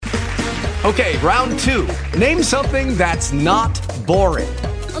Okay, round 2. Name something that's not boring.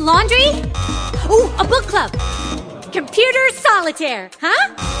 A laundry? Ooh, a book club. Computer solitaire,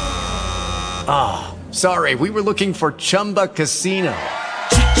 huh? Ah, sorry, we were looking for Chumba Casino.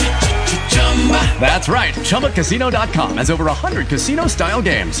 That's right, ChumbaCasino.com has over 100 casino-style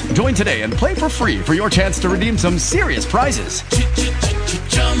games. Join today and play for free for your chance to redeem some serious prizes.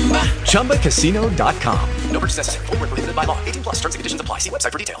 ChumbaCasino.com. No purchase necessary. Void where prohibited by law. 18 plus. Terms and conditions apply. See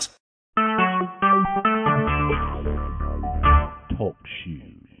website for details. Talk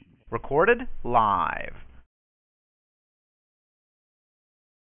shoes. Recorded live.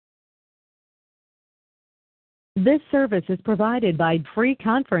 This service is provided by Free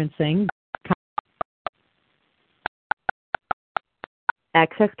Conferencing.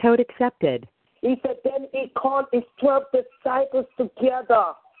 Access code accepted. He said, then he called his 12 disciples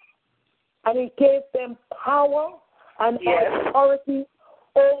together, and he gave them power and authority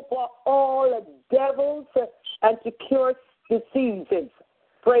over all devils and to cure diseases.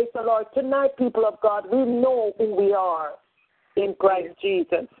 Praise the Lord. Tonight, people of God, we know who we are in Christ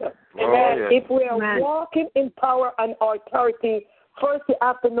Jesus. Amen. If we are walking in power and authority, first you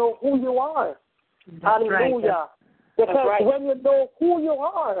have to know who you are. Hallelujah. Because when you know who you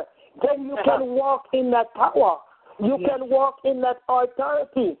are, then you can walk in that power. You can walk in that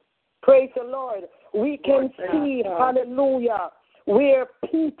authority. Praise the Lord. We can see, hallelujah, where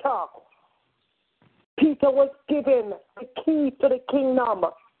Peter was given the key to the kingdom.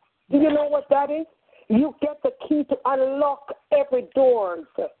 Do you know what that is? You get the key to unlock every door.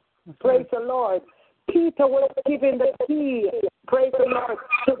 Praise the Lord. Peter was given the key, praise the Lord,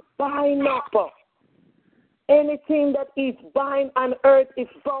 to bind up. Anything that is bind on earth is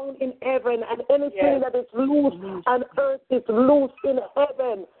found in heaven, and anything that is loose on earth is loose in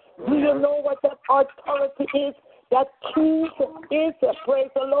heaven. Do you know what that authority is? That key is, praise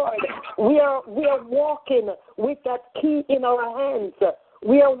the Lord. We are walking with that key in our hands.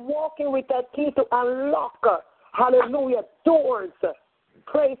 We are walking with that key to unlock, hallelujah, doors.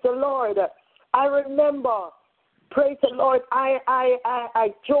 Praise the Lord. I remember, praise the Lord,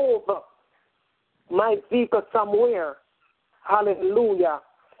 I drove my vehicle somewhere. Hallelujah.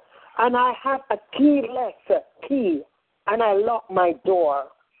 And I had a keyless key, and I locked my door.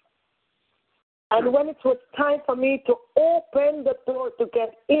 And when it was time for me to open the door to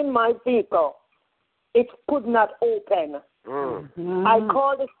get in my vehicle, it could not open. I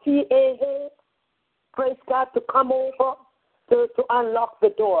called the CAA, praise God, to come over to unlock the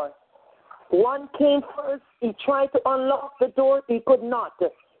door. One came first. He tried to unlock the door. He could not.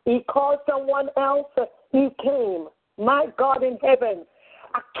 He called someone else. He came. My God in heaven.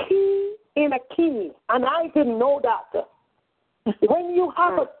 A key in a key. And I didn't know that. When you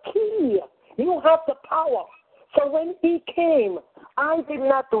have a key, you have the power. So when he came, I did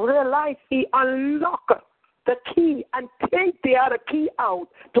not realize he unlocked the key and take the other key out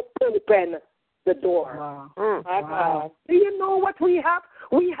to open the door. Wow. Do you know what we have?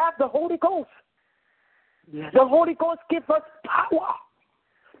 We have the Holy Ghost. Yes. The Holy Ghost gives us power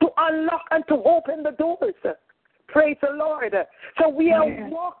to unlock and to open the doors. Praise the Lord. So we are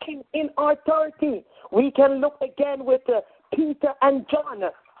walking in authority. We can look again with Peter and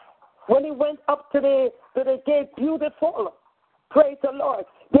John. When he went up to the gate, beautiful. Praise the Lord.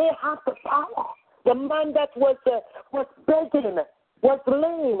 They have the power. The man that was begging, was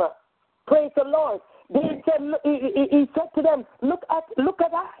lame. Praise the Lord. They said, he said to them, look at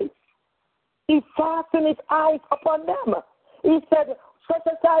I. He fastened his eyes upon them. He said, such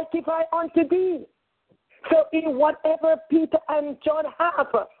as I give I unto thee. So in whatever Peter and John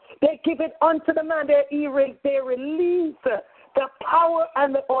have, they give it unto the man. They release the power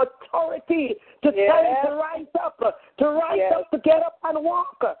and the authority to tell him to rise up, to get up and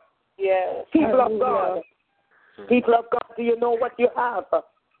walk. Yes. People of God, do you know what you have?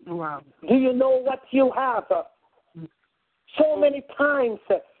 Wow. Do you know what you have? So many times,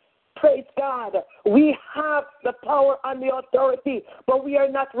 praise God, we have the power and the authority, but we are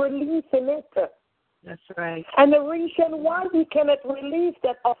not releasing it. That's right. And the reason why we cannot release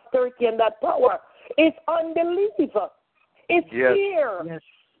that authority and that power is unbelief. It's fear. Yes.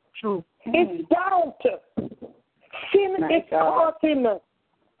 True. It's doubt. Sin is causing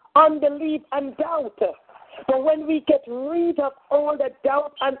unbelief and doubt. But when we get rid of all the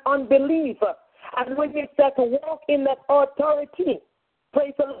doubt and unbelief, and when you start to walk in that authority,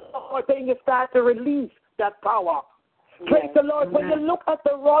 praise the Lord, then you start to release that power. Praise the Lord. When you look at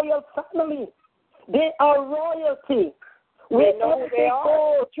the royal family, they are royalty. Wherever they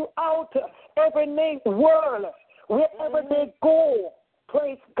go throughout every world, wherever they go,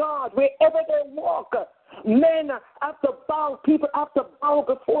 praise God, wherever they walk, Men have to bow, people have to bow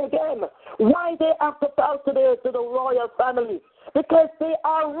before them. Why they have to bow to the royal family? Because they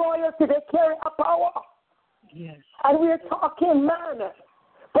are royalty, they carry a power. Yes. And we are talking, man.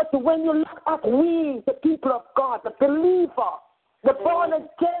 But when you look at we, the people of God, the believer, the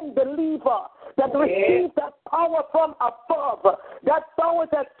born-again believer that receives that power from above, that power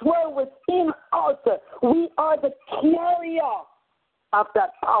that dwells within us, we are the carrier of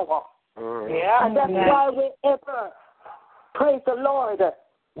that power. And that's why wherever, praise the Lord,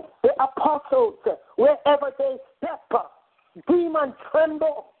 the apostles, wherever they step, demons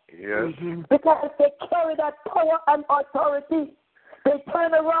tremble. Yes. Because they carry that power and authority. They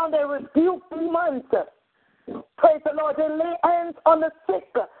turn around, they rebuke demons. Praise the Lord. They lay hands on the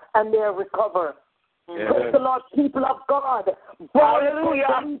sick and they recover. Praise the Lord, people of God.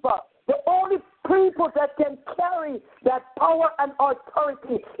 Hallelujah. The only people that can carry that power and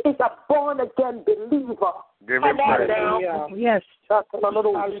authority is a born-again believer. Give him praise. Yes. You got to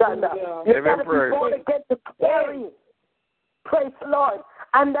be born again to carry. Praise the Lord.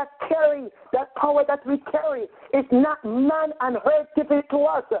 And that power that we carry is not man and her given to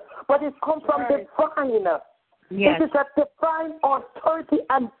us, but it comes from divine. Yes. It is a divine authority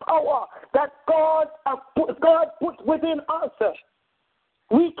and power that God put within us.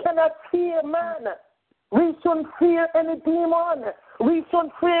 We cannot fear man. We shouldn't fear any demon. We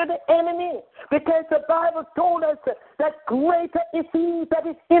shouldn't fear the enemy, because the Bible told us that greater is he that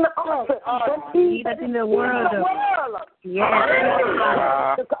is in us than he that is in the world. Yes.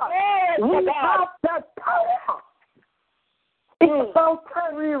 We have that power. It's about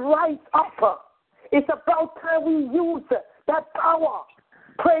time we rise up. It's about time we use that power.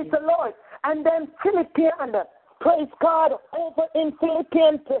 Praise the Lord. And then Philippians, praise God, over in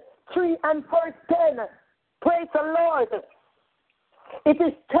Philippians 3 and verse 10. Praise the Lord. It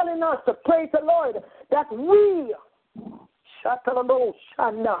is telling us, praise the Lord, that we, bless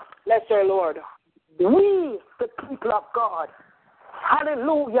our Lord, we, the people of God,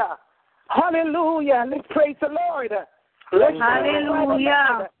 hallelujah, hallelujah, let's praise the Lord. Let's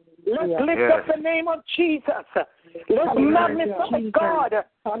Hallelujah. Let's lift up the name of Jesus. Let's magnify God.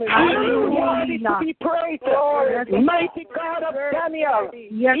 Hallelujah. He is to be praised. Mighty God of Daniel.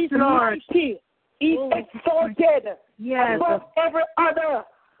 Yes, He's Lord. mighty. He's exalted above every other.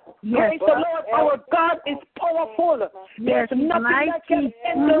 Praise the Lord. Our God is powerful. There's nothing that can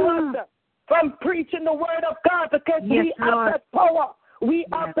hinder us from preaching the word of God, because we have that power. We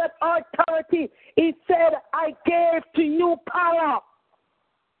have that authority. He said, I gave to you power.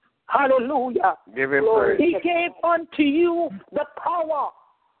 Hallelujah. Give him praise. He gave unto you the power.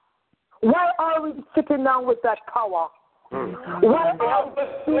 Why are we sitting down with that power? Why are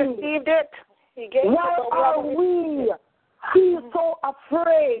we received it? Why are we so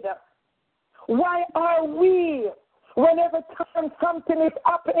afraid? Why are we, whenever time something is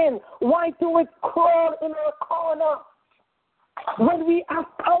happening, why do we crawl in our corner? When we have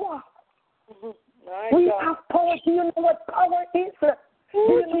power. We have power. Do you know what power is? Do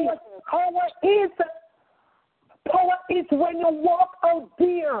you know what power is? Power is when you walk out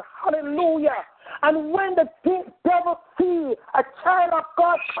there, hallelujah, and when the devil see a child of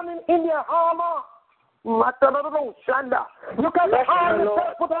God coming in their armor, you can arm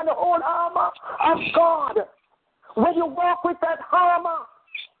yourself put on the whole armor of God. When you walk with that armor,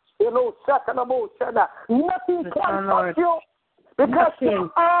 nothing can touch you. Because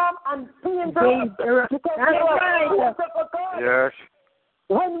you're armed and dangerous. Because you're a soldier for God. Yes.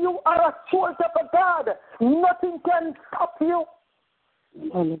 When you are a soldier for God, nothing can stop you.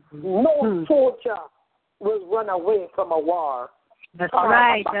 No soldier will run away from a war. That's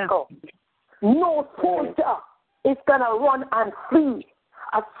right. No soldier is going to run and flee.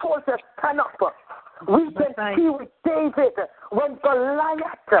 A soldier stand up. We can see with David when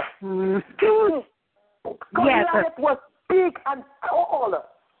Goliath was big and tall.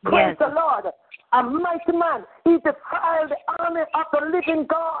 Praise the Lord. A mighty man. He defied the army of the living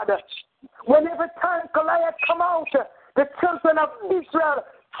God. Whenever time Goliath come out, the children of Israel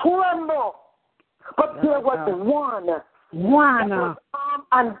tremble. But there was one that was armed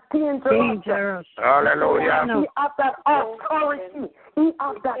and dangerous. Hallelujah. He has that authority. He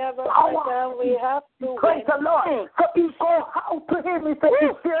has that power. We have to praise the Lord. So he go out to him. He said,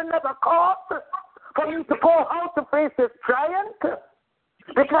 "Is there never cause for me to go out to face this giant?"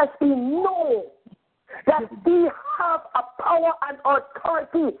 Because he knows that he have a power and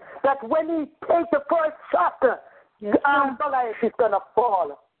authority that when he takes the first shot, the Goliath is going to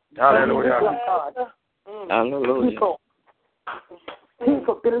fall. Hallelujah. Hallelujah.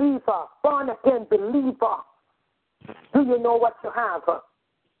 People, believer, born again believer. Do you know what you have?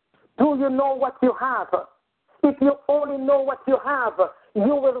 Do you know what you have? If you only know what you have,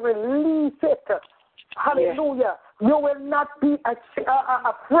 you will release it. Hallelujah. Yeah. You will not be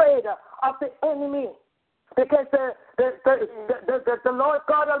afraid of the enemy. Because the Lord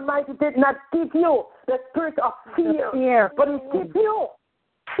God Almighty did not give you the spirit of fear. But He gave you.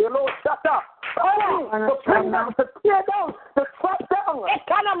 Shut up. To bring down, to tear down, to strike down.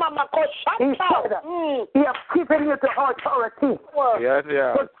 He said, He has given you the authority. Yes,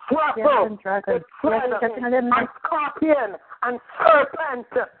 yeah. To trample, and scorpion, and serpent.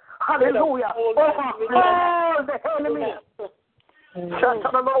 Hallelujah. Over all the enemy. Shut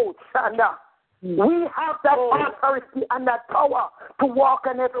the Lord, Shanda. We have that authority and that power to walk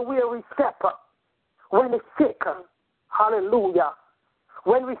on everywhere we step. When the sick, hallelujah.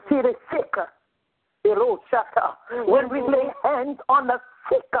 When we see the sick, hello, Shata. When we lay hands on the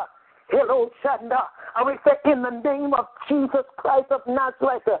sick, hello, Shanda. And we say, in the name of Jesus Christ of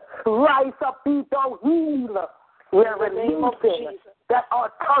Nazareth, rise up, be thou healed. We are releasing that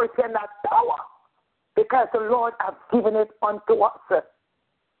authority and that power because the Lord has given it unto us.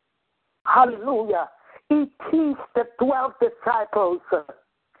 Hallelujah. He teach the 12 disciples.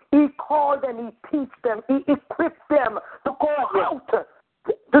 He called them, He teach them, He equipped them to go out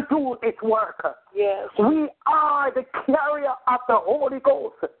to do His work. Yes. We are the carrier of the Holy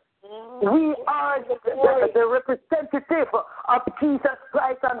Ghost. We are the representative of Jesus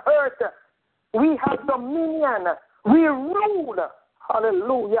Christ on earth. We have dominion. We rule.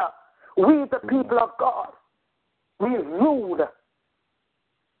 Hallelujah. We the people of God. We rule.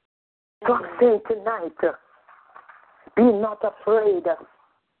 God saying tonight, be not afraid.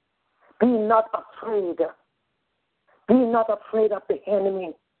 Be not afraid. Be not afraid of the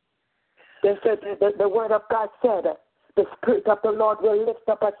enemy. The word of God said, the Spirit of the Lord will lift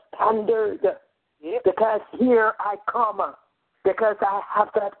up a standard. Yep. Because here I come. Because I have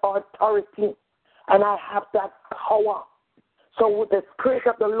that authority and I have that power. So the Spirit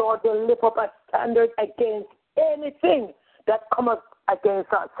of the Lord will lift up a standard against anything that comes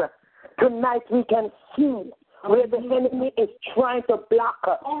against us. Tonight we can see where the enemy is trying to block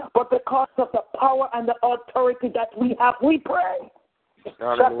us. But because of the power and the authority that we have, we pray.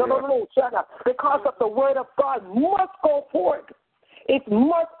 Because of the word of God must go forth. It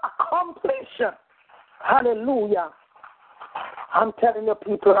must accomplish. Hallelujah. I'm telling the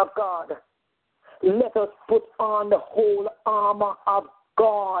people of God, let us put on the whole armor of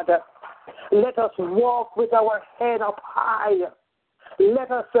God. Let us walk with our head up high.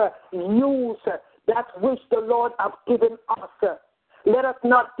 Let us use that which the Lord has given us. Let us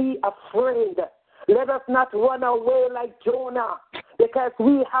not be afraid. Let us not run away like Jonah, because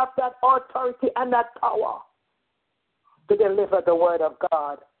we have that authority and that power to deliver the word of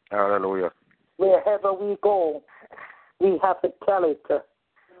God. Hallelujah. Wherever we go, we have to tell it.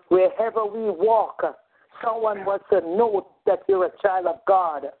 Wherever we walk, someone must know that you're a child of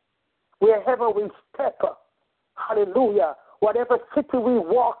God. Wherever we step, hallelujah, whatever city we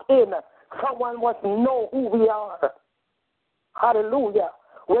walk in, someone must know who we are. Hallelujah.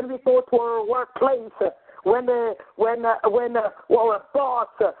 When we go to our workplace, when our boss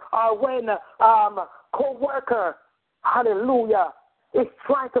or when co-worker, hallelujah, is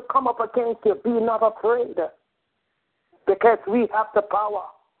trying to come up against you, be not afraid. Because we have the power.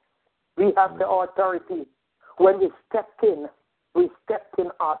 We have the authority. When we stepped in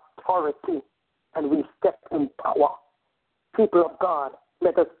authority and we stepped in power. People of God,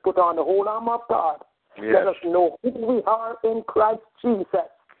 let us put on the whole armor of God. Yes. Let us know who we are in Christ Jesus.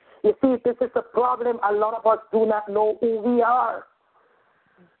 You see, this is the problem. A lot of us do not know who we are.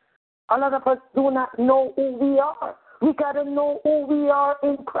 A lot of us do not know who we are. We got to know who we are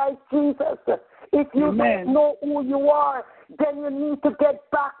in Christ Jesus. If you don't know who you are, then you need to get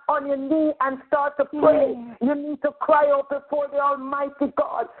back on your knee and start to pray. You need to cry out before the Almighty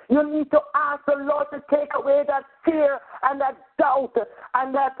God. You need to ask the Lord to take away that fear and that doubt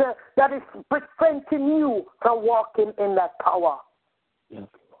and that is preventing you from walking in that power. Yes.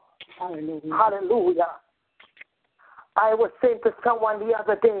 Hallelujah. Hallelujah. I was saying to someone the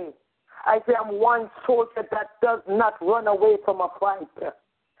other day, I say I'm one soldier that does not run away from a fight.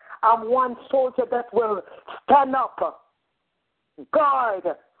 I'm one soldier that will stand up, guard,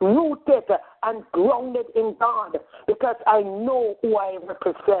 rooted and grounded in God, because I know who I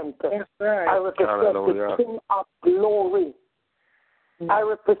represent. Yes, right. I represent the King of Glory. I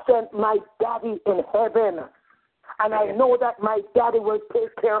represent my daddy in heaven. And I know that my daddy will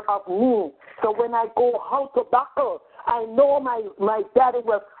take care of me. So when I go out to battle, I know my daddy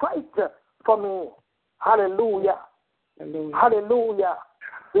will fight for me. Hallelujah. Hallelujah. Hallelujah.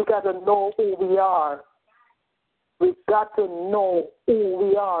 We got to know who we are. we've got to know who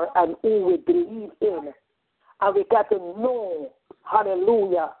we are and who we believe in. And we got to know,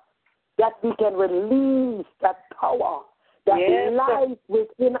 hallelujah, that we can release that power that lies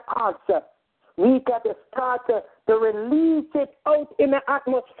within us. We got to start to release it out in the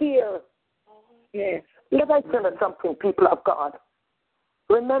atmosphere. Yes. Let I tell you something, people of God.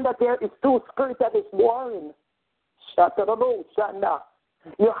 Remember, there is two spirits that is warring.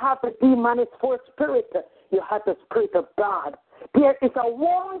 You have the demonic force spirit. You have the spirit of God. There is a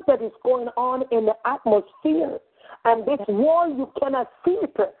war that is going on in the atmosphere. And this war, you cannot see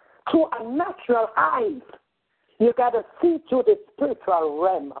it through a natural eye. You got to see through the spiritual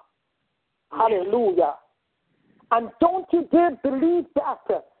realm. Hallelujah. And don't you dare believe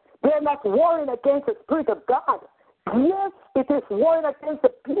that they're not warring against the Spirit of God. Yes, it is warring against the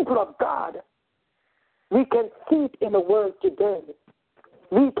people of God. We can see it in the world today.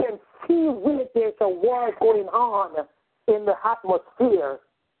 We can see where there's a war going on in the atmosphere.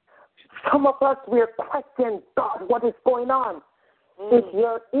 Some of us, we're questioning, God, what is going on? If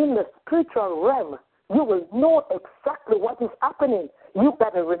you're in the spiritual realm, you will know exactly what is happening. You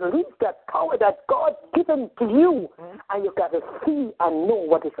got to release that power that God's given to you, and you got to see and know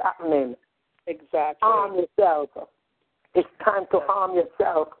what is happening. Exactly. Arm yourself. It's time to harm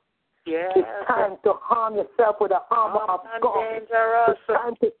yourself. Yes. It's time to harm yourself with the armor of God. Dangerous. It's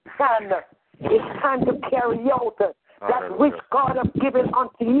time to stand. It's time to carry out that which God has given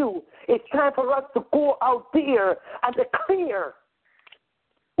unto you. It's time for us to go out there and declare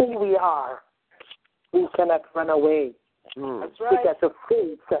who we are. We cannot run away. That's right. We got to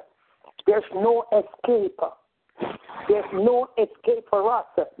face. There's no escape. There's no escape for us.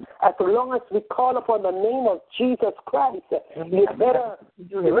 As long as we call upon the name of Jesus Christ, you better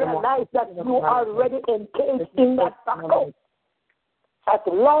realize that you are already engaged in that battle. As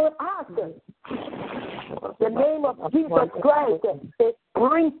long as the name of Jesus Christ is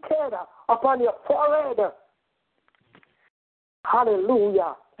printed upon your forehead,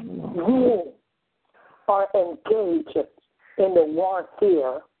 hallelujah, you are engaged in the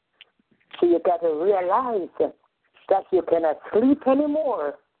warfare. So you got to realize that you cannot sleep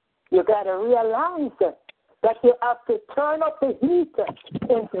anymore. You got to realize that you have to turn up the heat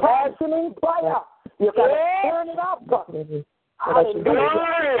in passion and prayer. You got to turn it up.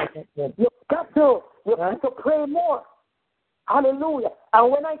 Hallelujah. You got to pray more. Hallelujah.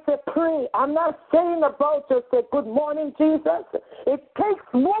 And when I say pray, I'm not saying about to say good morning, Jesus. It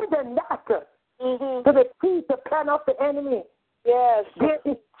takes more than that to defeat the plan of the enemy. Yes. There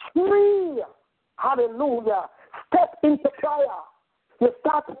is three, hallelujah, step into prayer. You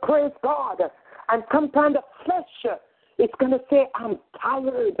start to praise God, and sometimes the flesh is going to say, I'm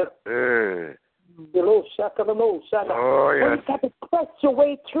tired. Oh, When yes. you got to press your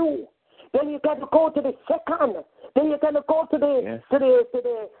way through, then you got to go to the second, then you got to go to the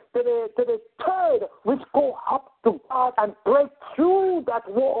third, which go up to God and break through that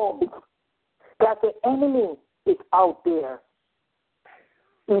wall. That the enemy is out there.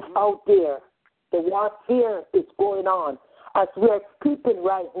 Is out there. The warfare is going on. As we are speaking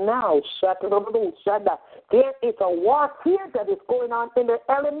right now, there is a warfare that is going on in the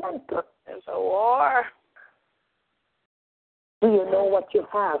elemental. There's a war. Do you know what you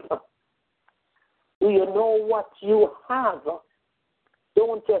have? Do you know what you have?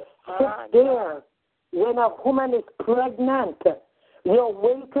 Don't just sit there. When a woman is pregnant, you're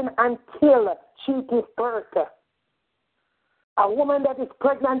waiting until she gives birth. A woman that is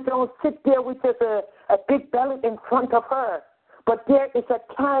pregnant don't sit there with a big belly in front of her. But there is a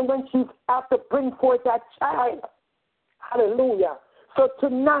time when she has to bring forth that child. Hallelujah. So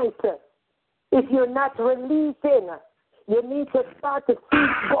tonight, if you're not releasing, you need to start to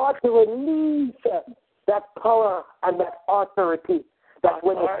seek God to release that power and that authority. That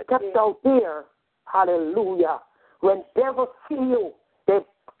when you step out there, hallelujah, when devils see you, they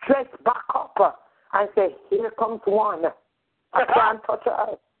dress back up and say, here comes one. I can't touch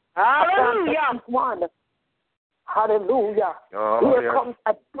her. Hallelujah. One. Hallelujah. Oh, Here yes. comes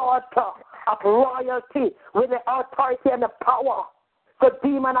a daughter of royalty with the authority and the power. The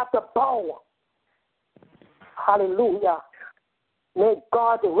demon of the bow. Hallelujah. May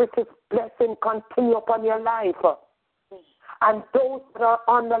God's richest blessing continue upon your life. And those that are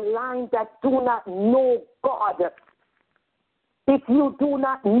on the line that do not know God, if you do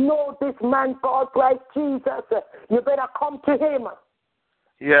not know this man called Christ Jesus, you better come to him.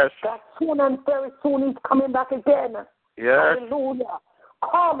 Yes. That soon and very soon he's coming back again. Yes. Hallelujah.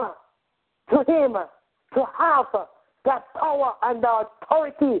 Come to him to have that power and the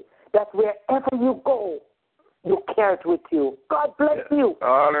authority that wherever you go, you carry it with you. God bless you.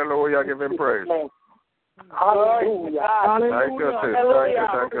 Hallelujah. Give him praise. Hallelujah. Thank you, sis.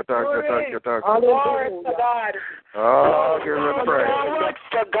 Thank you. Glory to God. Oh, give him praise. Forward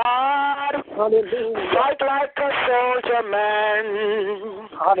to God. Hallelujah. Fight like a soldier, man.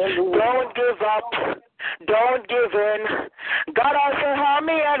 Hallelujah. Don't give up. Don't give in. God has an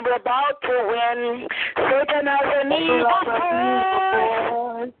army and we're about to win. Satan has an evil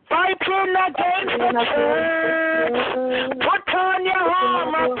force fighting against the church. Put on your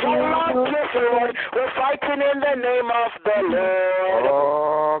armor, pull out your sword. We're fighting in the name of the Lord.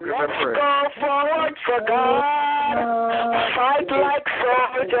 Oh, give him Let's praise. go forward for God. Fight like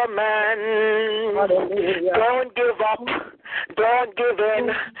soldier man. Don't give up. Don't give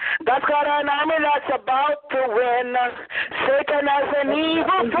in. God's got an army that's about to win. Satan has an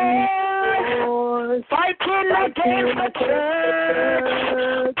evil force fighting against the church.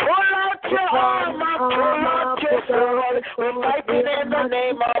 Pull out your armor, pull out your sword. We're fighting in the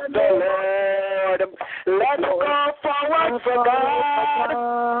name of the Lord. Let's go forward for God.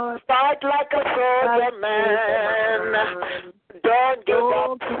 Fight like a soldier man. Don't give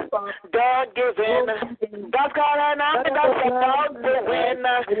up. Don't give in. God's got an army that's about to win.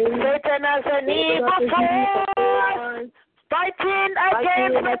 Satan has an evil force fighting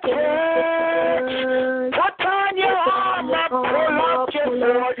against the church. Put on your armor, pull out your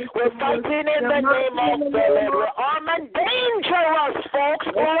sword. We're fighting in the name of the Lord. We're armed and dangerous, folks.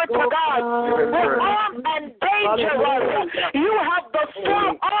 Glory to God. We're armed and dangerous. You have the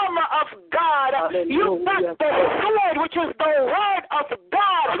full armor of God. You've got the sword, which is the word of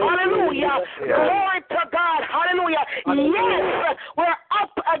God. Hallelujah. Glory to God. Hallelujah. Yes, we're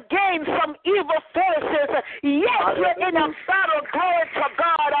up against some evil forces. Yes, we're in a battle. Glory to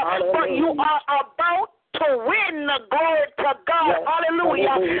God. But you are about to win. Glory to God.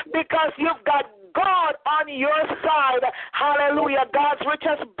 Hallelujah. Because you've got God on your side. Hallelujah. God's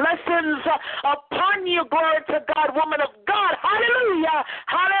richest blessings upon you. Glory to God, woman of God. Hallelujah.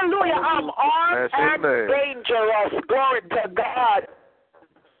 Hallelujah. I'm armed and dangerous. Glory to God.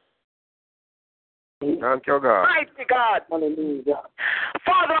 Thank you, God. Mighty God. Hallelujah.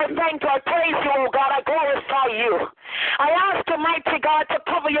 Father, I thank you. I praise you, oh God. I glorify you. I ask the mighty God to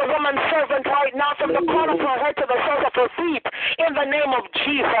cover your woman servant right now from the crown of her head to the soles of her feet in the name of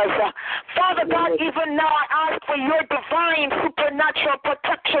Jesus. Father God, even now I ask for your divine supernatural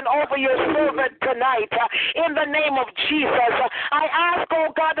protection over your servant tonight in the name of Jesus. I ask,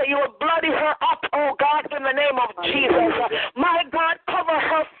 oh God, that you will bloody her up, oh God, in the name of Jesus. My God, cover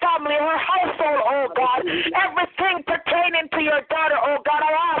her family, her household, oh God, everything pertaining to your daughter, oh God,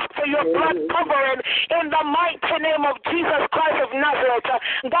 I ask for your blood covering in the mighty name of Jesus Christ of Nazareth.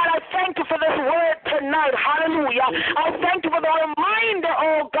 God, I thank you for this word tonight, hallelujah. I thank you for the reminder,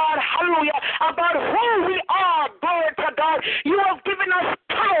 oh God, hallelujah, about who we are, glory to God. You have given us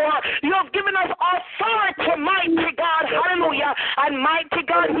power, you have given us authority, mighty God, hallelujah. And mighty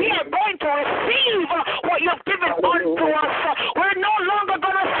God, we are going to receive what you have given unto us. We're no longer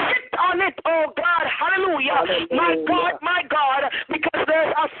going to sit on it, oh God, hallelujah. My God, because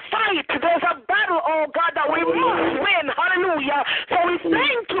there's a fight, there's a battle, oh God, that we must win, hallelujah. So we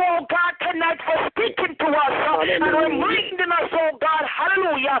thank you, oh God, tonight for speaking to us and reminding us, oh God,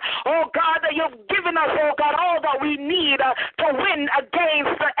 hallelujah, oh God, that you've given us, oh God, all that we need to win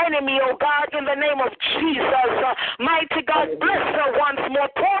against the enemy, oh God, in the name of Jesus. Mighty God, bless her once more.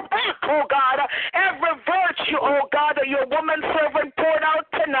 Pour back, oh God, every virtue, oh God, that your woman servant poured out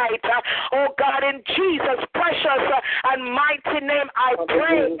tonight. Oh God, in Jesus' precious and mighty name, I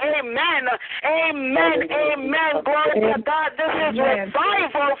pray. Amen. Amen. Amen. Glory to God. This is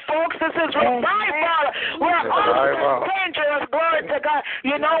revival, folks. This is revival. We're all dangerous. Glory to God.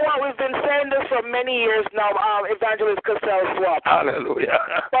 You know what? We've been saying this for many years now, Evangelist Cassell Swap. Hallelujah.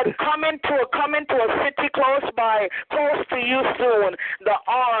 But coming to a city close by, close to you soon, the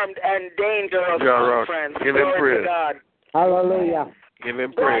armed and dangerous conference. Give him praise. To God. Hallelujah. Give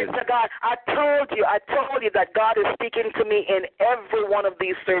him praise. Glory to God. I told you that God is speaking to me in every one of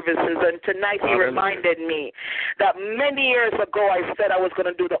these services, and tonight He reminded me that many years ago I said I was going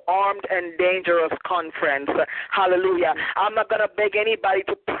to do the Armed and Dangerous Conference. Hallelujah. I'm not going to beg anybody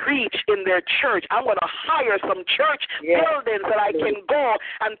to preach in their church. I'm going to hire some church buildings that I can go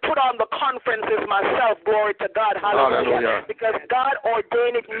and put on the conferences myself. Glory to God. Hallelujah. Because God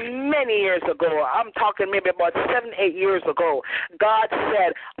ordained it many years ago. I'm talking maybe about 7-8 years ago. God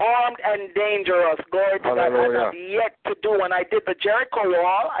said, armed and dangerous. Glory to God. I have yet to do. And I did the Jericho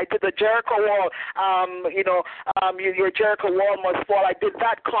wall. Your Jericho wall must fall. I did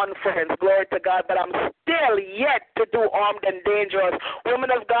that conference. Glory to God. But I'm still yet to do armed and dangerous.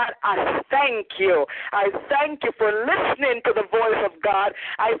 Woman of God, I thank you. I thank you for listening to the voice of God.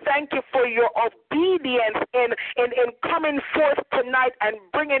 I thank you for your obedience in coming forth tonight and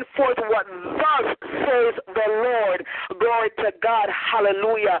bringing forth what thus says the Lord. Glory to God.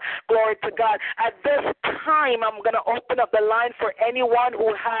 Hallelujah. Glory to God. At this time, I'm going to open up the line for anyone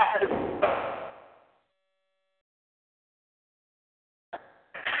who has...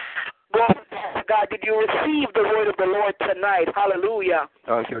 Glory to God. Did you receive the word of the Lord tonight? Hallelujah.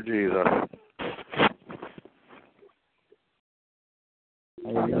 Thank you, Jesus.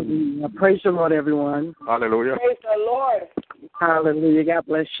 Hallelujah. Praise the Lord, everyone. Hallelujah. Praise the Lord. Hallelujah. God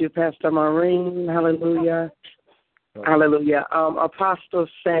bless you, Pastor Maureen. Hallelujah. Hallelujah. Apostle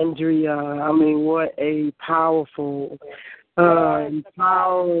Sandria, I mean, what a powerful,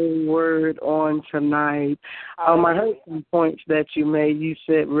 empowering word on tonight. I heard some points that you made. You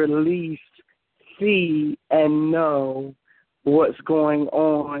said release, see, and know what's going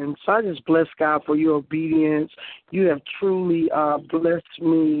on. So I just bless God for your obedience. You have truly blessed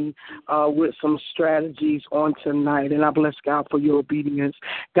me with some strategies on tonight, and I bless God for your obedience.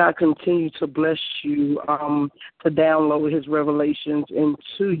 God continue to bless you to download his revelations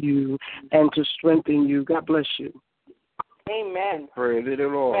into you and to strengthen you. God bless you. Amen. Praise the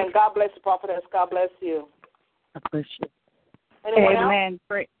Lord. And God bless you, prophetess. God bless you. God bless you. Amen.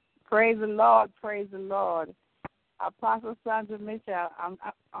 Praise the Lord. Praise the Lord. Apostle Sandra Mitchell,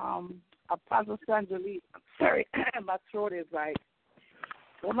 Apostle Sandra Lee, sorry, my throat is like,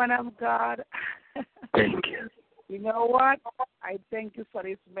 woman of God. Thank you. You know what? I thank you for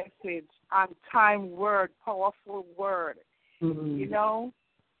this message, on-time word, powerful word. Mm-hmm. You know,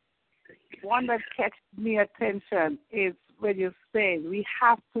 one that catches me attention is when you say we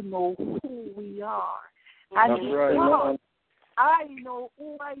have to know who we are. And That's right. I know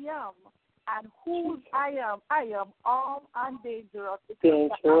who I am. And whose I am armed and dangerous.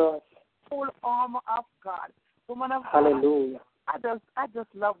 Dangerous. Full armor of God. Woman of Hallelujah. God, I just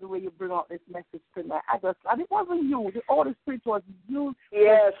love the way you bring out this message tonight. And it wasn't you. The Holy Spirit was you.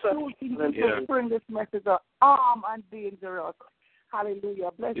 Yes. To bring this message of armed and dangerous.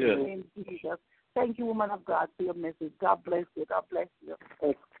 Hallelujah. Bless you in Jesus. Thank you, woman of God, for your message. God bless you. God bless you.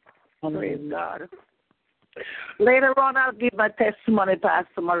 Praise God. Later on, I'll give my testimony,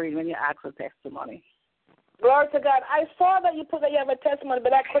 Pastor Maureen, when you ask for testimony. Glory to God. I saw that you put that you have a testimony,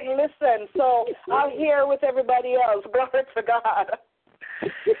 but I couldn't listen, so I'll hear with everybody else. Glory to God.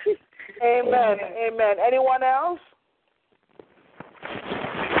 Amen. Amen. Anyone else?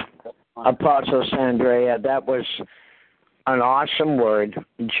 Apostle Sandria, that was an awesome word.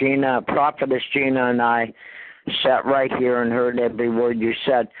 Prophetess Gina and I sat right here and heard every word you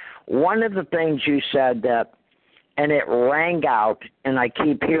said. One of the things you said and it rang out, and I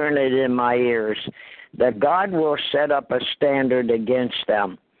keep hearing it in my ears, that God will set up a standard against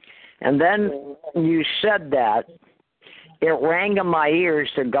them. And then you said that, it rang in my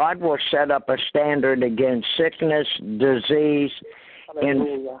ears that God will set up a standard against sickness, disease,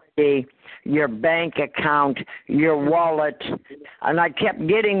 infirmity, your bank account, your wallet. And I kept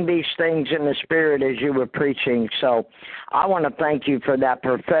getting these things in the spirit as you were preaching. So I want to thank you for that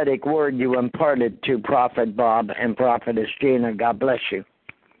prophetic word you imparted to Prophet Bob and Prophetess Gina. God bless you.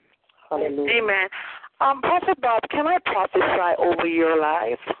 Hallelujah. Amen. Prophet Bob, can I prophesy over your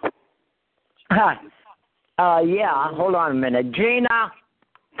life? Yeah, hold on a minute. Gina,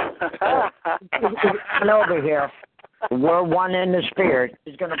 come over here. We're one in the spirit.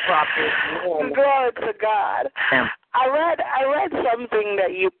 He's going to prophesy. Glory to God. Yeah. I read something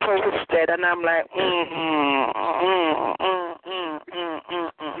that you posted, and I'm like,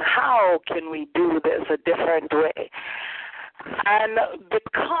 how can we do this a different way? And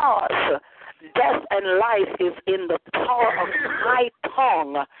because death and life is in the power of my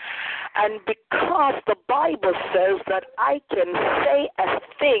tongue, and because the Bible says that I can say a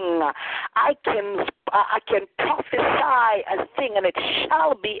thing, I can prophesy a thing, and it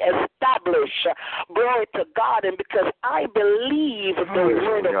shall be established. Glory to God. And because I believe the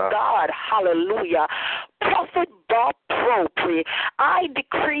word of God, hallelujah. Prophet appropriate. I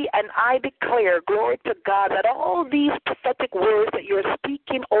decree and I declare, glory to God, that all these prophetic words that you're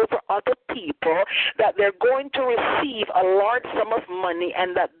speaking over other people, that they're going to receive a large sum of money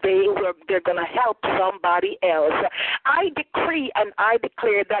and that they're going to help somebody else. I decree and I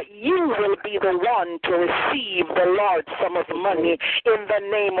declare that you will be the one to receive the large sum of money in the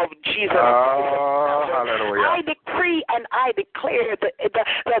name of Jesus Christ. I decree and I declare that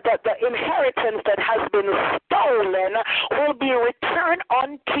the inheritance that has been stolen will be returned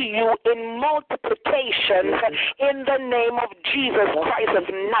unto you in multiplications in the name of Jesus Christ of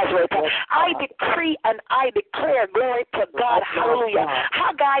Nazareth. I decree and I declare, glory to God, hallelujah,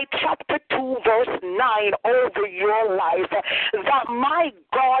 Haggai chapter 2 verse 9 over your life, that my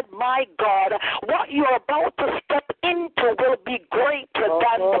God, what you're about to step into will be greater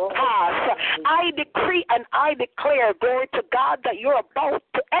than the past. I decree and I declare, glory to God, that you're about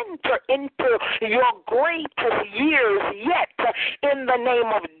to enter into your greatest years yet in the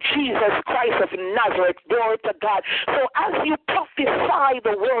name of Jesus Christ of Nazareth, glory to God. So as you prophesy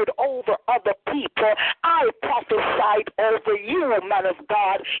the word over other people, I prophesied over you, man of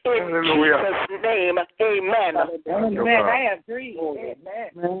God, in Jesus' name. Amen. Amen. I agree.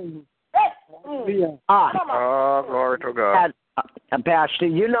 Amen. Glory to God. Pastor,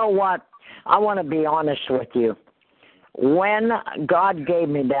 you know what? I want to be honest with you. When God gave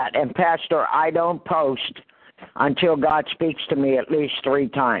me that, and Pastor, I don't post until God speaks to me at least 3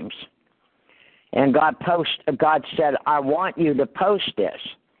 times. And God said, I want you to post this.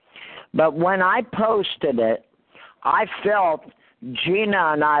 But when I posted it, I felt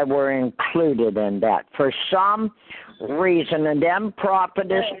Gina and I were included in that. For some reason, and then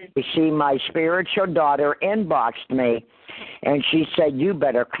prophetess, you see, my spiritual daughter inboxed me, and she said, you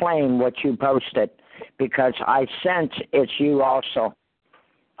better claim what you posted, because I sense it's you also.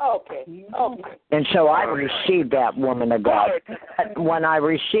 Okay. And so I received that, woman of God. When I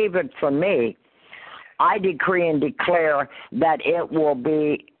receive it from me, I decree and declare that it will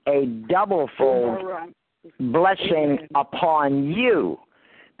be a double-fold blessing upon you,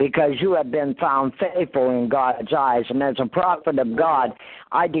 because you have been found faithful in God's eyes. And as a prophet of God,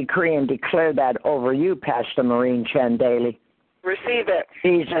 I decree and declare that over you, Pastor Maureen Chandali. Receive it.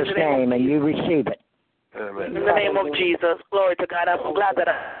 In Jesus' name, and you receive it. Amen. In the name of Jesus. Glory to God. I'm glad that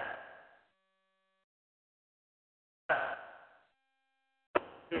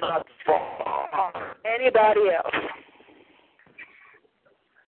not for anybody else.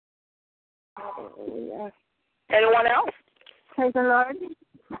 Anyone else? Praise the Lord.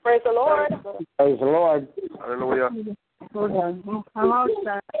 Praise the Lord. Praise the Lord. Hallelujah. Hold on. I'm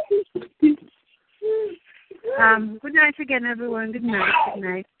outside. Good night again, everyone. Good night. Good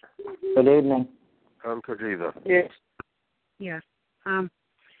night. Good evening. Thank you, Jesus. Yes. Yes.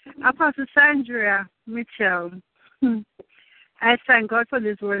 Apostle Sandria Mitchell, I thank God for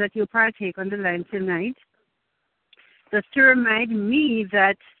this word that you partake on the line tonight. Just to remind me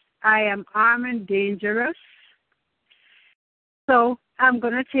that I am armed and dangerous. So I'm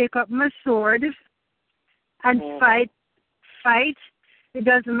going to take up my sword and fight. It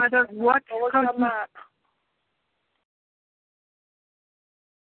doesn't matter what comes.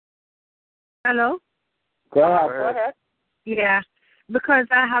 Hello? Go ahead. Yeah, because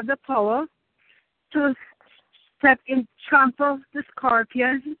I have the power to step in, trample the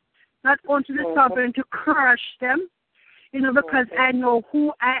scorpions, not only the scorpion, to crush them, because I know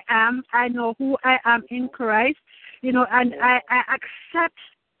who I am. I know who I am in Christ, and I accept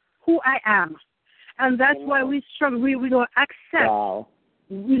who I am. And that's why we struggle. We don't accept,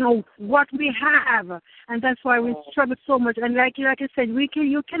 what we have. And that's why we struggle so much. And like I said,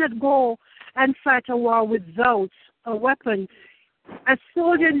 you cannot go and fight a war without a weapon. A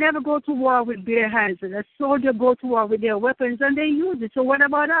soldier never go to war with bare hands. A soldier go to war with their weapons, and they use it. So what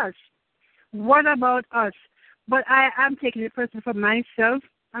about us? What about us? But I am taking it personally for myself.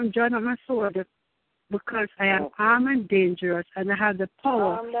 I'm joining up my sword because I am armed and dangerous, and I have the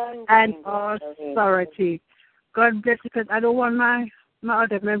power and authority. God bless you, because I don't want my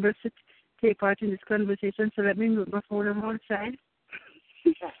other members to take part in this conversation, so let me move my phone on one side.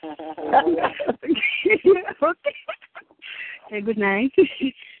 Okay. Okay, good night.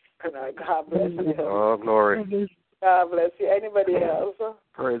 God bless you. Oh, glory. God bless you. Anybody else?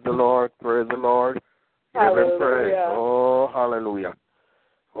 Praise the Lord. Praise the Lord. Give him praise. Oh, hallelujah.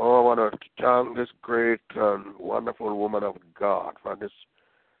 Oh, I want to thank this great and wonderful woman of God for this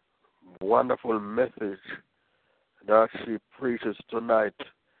wonderful message that she preaches tonight.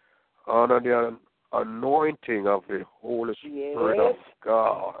 Honor the anointing of the Holy Spirit of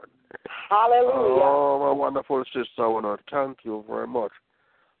God. Hallelujah. Oh, my wonderful sister, I want to thank you very much.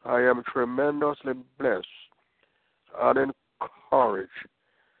 I am tremendously blessed and encouraged.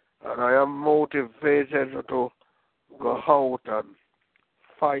 And I am motivated to go out and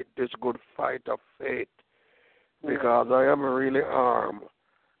fight this good fight of faith because I am really armed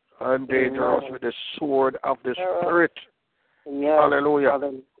and dangerous with the sword of the Spirit. Hallelujah.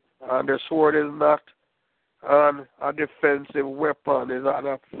 And the sword is not a defensive weapon, it's an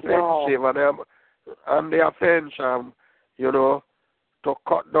offensive. And the offense, to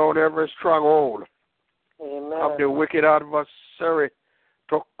cut down every stronghold of the wicked adversary,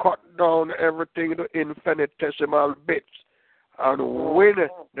 to cut down everything to infinitesimal bits and win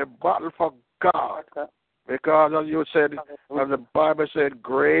the battle for God. Because as you said, as the Bible said,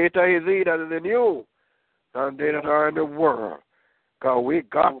 greater is he that is in you than they that are in the world. Because we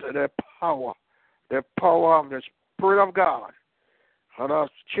got the power of the Spirit of God. And as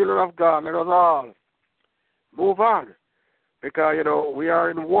children of God, let us all move on. Because, we are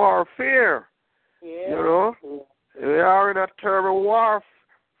in warfare. We are in a terrible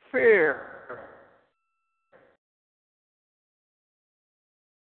warfare.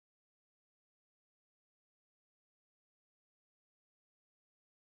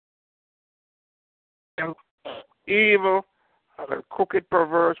 Evil and a crooked,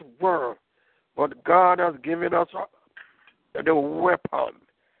 perverse world. But God has given us the weapon.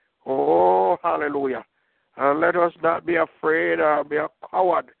 Oh, hallelujah. And let us not be afraid or be a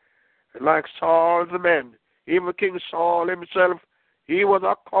coward like Saul's men. Even King Saul himself, he was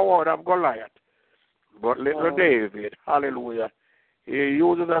a coward of Goliath. But little David, hallelujah, he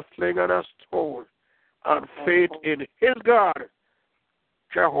uses a sling and a stone and faith in his God,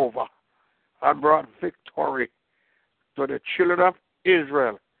 Jehovah, and brought victory to the children of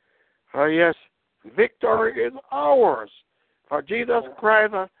Israel. And yes, victory is ours. For Jesus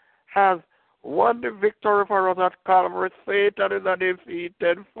Christ has won the victory for us at Calvary. Satan is a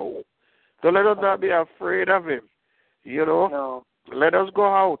defeated foe. So let us not be afraid of him. Let us go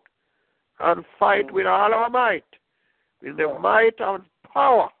out and fight with all our might, in the might and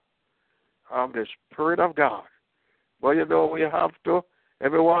power of the Spirit of God. But we have to,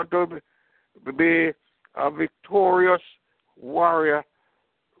 if we want to be a victorious warrior,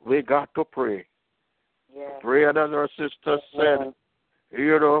 we got to pray. Pray, and as our sister said,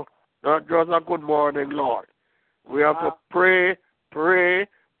 not just a good morning, Lord. We have to pray.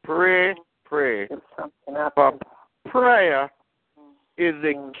 But prayer is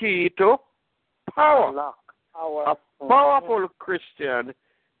the key to power. A powerful Christian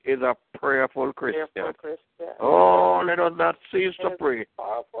is a prayerful Christian. Oh, let us not cease to pray.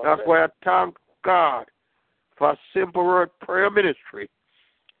 That's why I thank God for Simple Word Prayer Ministry,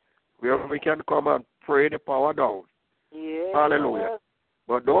 where we can come and pray the power down. Hallelujah.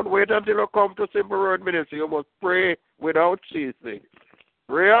 But don't wait until you come to Simple Word Ministry. You must pray without ceasing.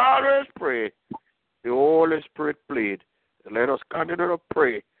 Pray, always pray. The Holy Spirit plead. Let us continue to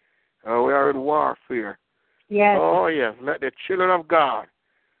pray. We are in warfare. Yes. Oh, yes. Let the children of God.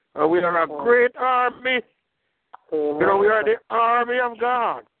 We are a great army. We are the army of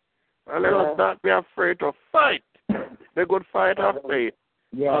God. And let us not be afraid to fight the good fight of faith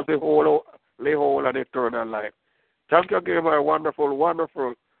as we lay hold on eternal life. Thank you again, my wonderful,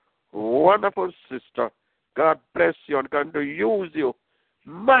 wonderful, wonderful sister. God bless you and continue to use you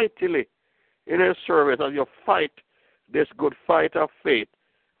mightily in His service as you fight this good fight of faith.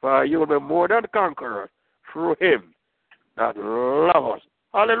 For you will be more than conquerors through Him that loves us.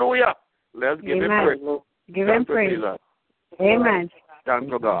 Hallelujah. Let's give Him praise. Give Him praise. Amen. Thank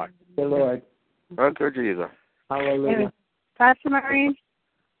you, God. The Lord. Thank you, Jesus. Hallelujah. Amen. Pastor Maureen?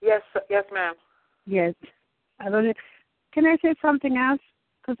 Yes, ma'am. Yes. I don't know. Can I say something else?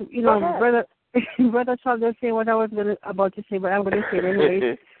 Because, Brother Saul just say what I was about to say, but I'm going to say it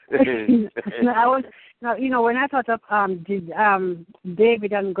anyway. When I thought of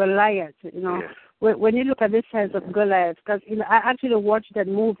David and Goliath, when you look at the size of Goliath, because I actually watched that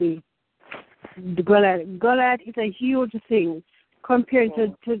movie, the Goliath is a huge thing compared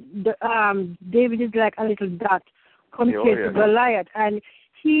to David is like a little dot compared to Goliath, and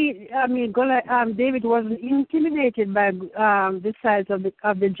David wasn't intimidated by the size of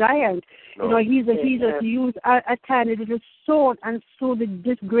the giant. No. He just used a tiny little sword and slew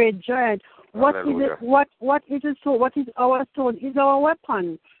this great giant. What is it? What is it? So what is our sword? Is our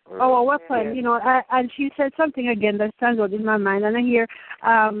weapon. Our weapon. And she said something again that stands out in my mind. And I hear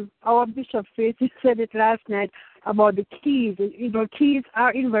our Bishop Faith said it last night about the keys. Keys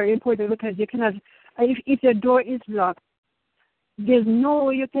are very important because you cannot. If your door is locked, there's no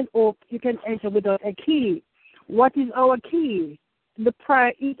way you can enter without a key. What is our key? The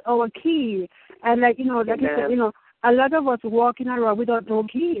prayer is our key. And you said, a lot of us walking around without no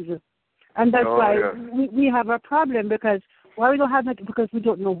keys. And that's why we have a problem, because why we don't have that? Because we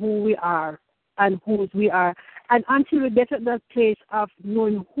don't know who we are and whose we are. And until we get to that place of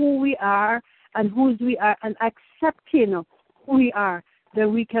knowing who we are and whose we are and accepting who we are,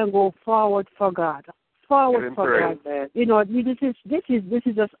 then we can go forward for God. Forward for God. You know, this is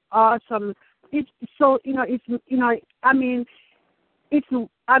just awesome. It's so, it's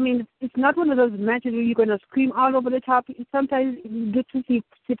not one of those matches where you're going to scream all over the top. Sometimes it's good to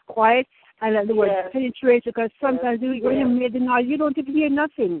sit quiet and let the word penetrate, because sometimes when you made the noise, you don't even hear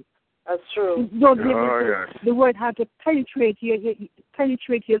nothing. That's true. You don't hear the word have to penetrate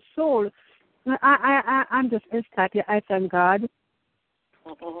your soul. I'm just ecstatic. I thank God.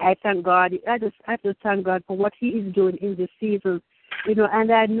 I thank God. I just thank God for what He is doing in this season. You know,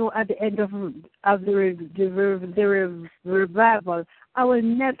 and I know at the end of the revival, I will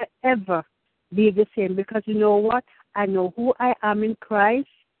never, ever be the same, because you know what? I know who I am in Christ,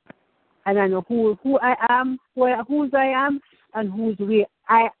 and I know who I am, whose I am, and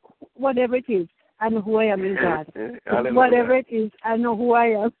whatever it is, I know who I am in God. Whatever it is, I know who I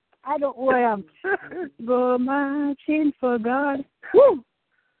am. I know who I am. Go marching for God. Woo!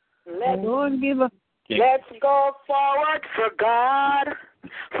 Don't give up. Let's go forward for God.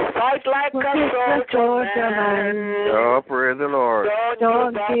 Fight like a soldier man. Oh, praise the Lord.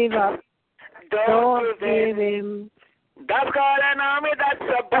 Don't give up. Don't give in. God's got an army that's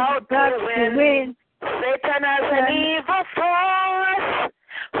about to win. Satan has an evil force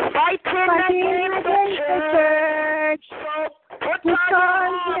fighting against the church. So put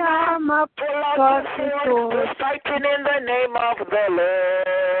on the armor, pull out the sword, fighting in the name of the Lord.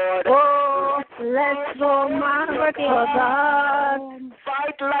 Oh, let's go march for God.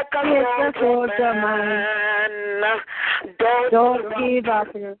 Fight like a soldier man. Don't give up.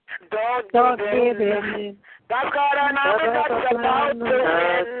 Don't give in. God's got an army that's about to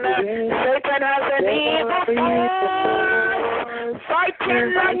win. Satan has an evil force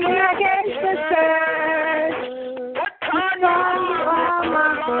fighting against the church. Put on your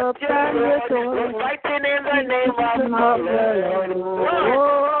armor, fighting in the name of the Lord.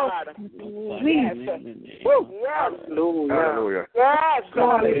 Yes. Hallelujah. Yes.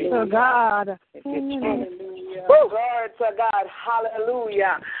 Glory to God. Glory to God.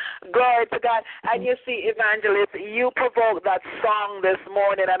 Hallelujah. Glory to God. And you see, Evangelist, you provoked that song this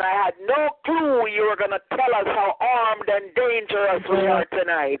morning, and I had no clue you were going to tell us how armed and dangerous we are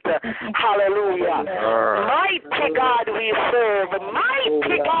tonight. Hallelujah. Mighty God we serve.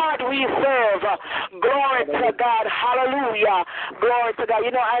 Mighty God we serve. Glory to God. Hallelujah. Glory to God.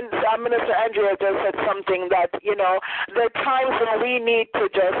 You know, and Minister Andrea just said something that, you know, there are times when we need to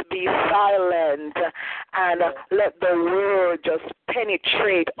just be silent and let the word just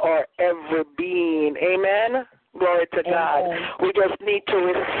penetrate our every being. Amen. Glory to God. We just need to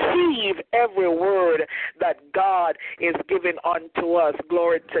receive every word that God is giving unto us.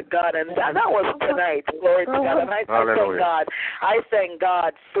 Glory to God. And that was tonight. Glory to God. And I thank God. I thank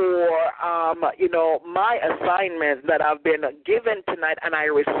God for, my assignment that I've been given tonight, and I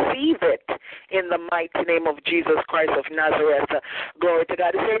receive it in the mighty name of Jesus Christ of Nazareth. Glory to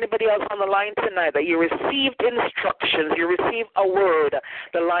God. Is there anybody else on the line tonight that you received instructions, you received a word?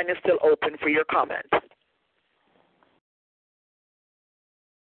 The line is still open for your comment.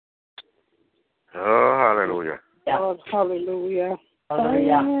 Oh, hallelujah. Oh, hallelujah.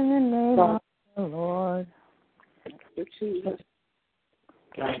 Hallelujah. Lord. Jesus.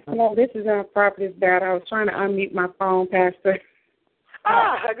 No, this is our property's bad. I was trying to unmute my phone, Pastor.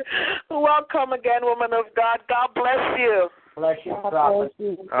 Welcome again, woman of God. God bless you. Bless you, prophet.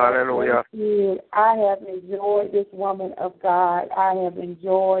 Hallelujah. I have enjoyed this woman of God. I have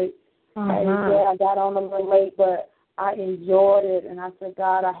enjoyed. I got on a little late, but I enjoyed it, and I said,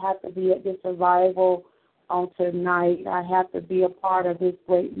 God, I have to be at this revival on tonight. I have to be a part of this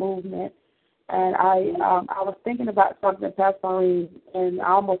great movement. And I was thinking about something, Pastor Maureen, and I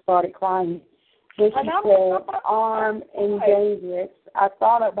almost started crying. When she said, armed and dangerous, I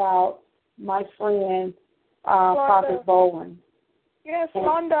thought about my friend, Prophet Bowen. Yes,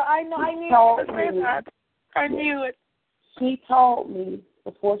 Wanda, I knew you to say that. I knew it. She told me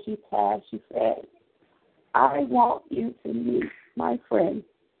before she passed, she said, I want you to meet my friend.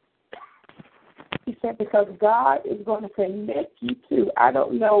 She said, because God is going to connect you to. I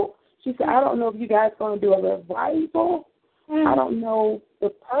don't know. She said, I don't know if you guys are going to do a revival. I don't know the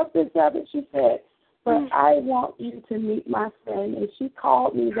purpose of it, she said, but I want you to meet my friend. And she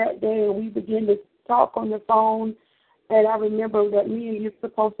called me that day, and we began to talk on the phone. And I remember that me and you were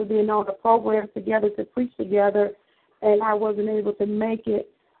supposed to be on a program together to preach together, and I wasn't able to make it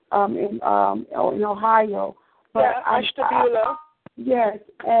in Ohio. But Yes,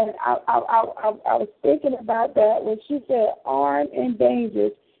 and I was thinking about that when she said armed and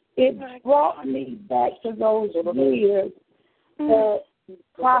dangerous. It brought me back to those years that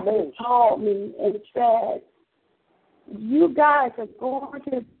prophet called me and said, "You guys are going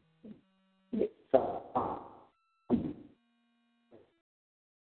to."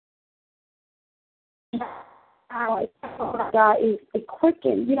 God is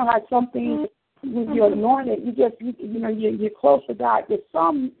quickened. You know how something when you're anointed, you're close to God. There's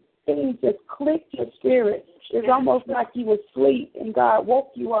some things just click your spirit. It's almost like you were asleep and God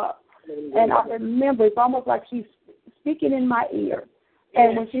woke you up. And I remember it's almost like she's speaking in my ear.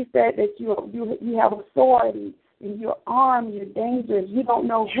 And when she said that you have authority and you're armed, you're dangerous, you don't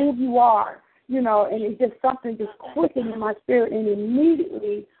know who you are, and it's just something just quickened in my spirit. And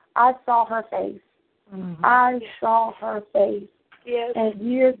immediately I saw her face. Mm-hmm. I saw her face. Yes. And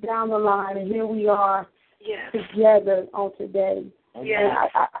years down the line, and here we are together on today. Yes.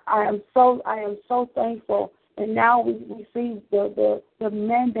 And I am so thankful. And now we see the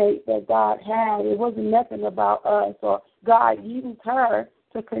mandate that God had. It wasn't nothing about us, or God used her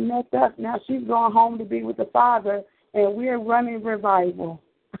to connect us. Now she's going home to be with the Father, and we're running revival.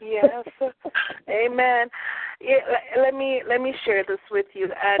 Yes. Amen. Let me share this with you,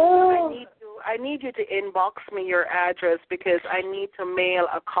 and I need you to inbox me your address because I need to mail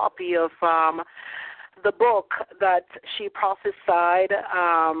a copy of the book that she prophesied.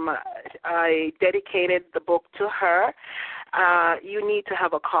 I dedicated the book to her. You need to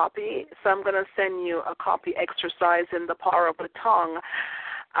have a copy, so I'm going to send you a copy, Exercise in the Power of the Tongue.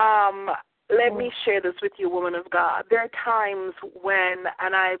 Let me share this with you, woman of God. There are times when,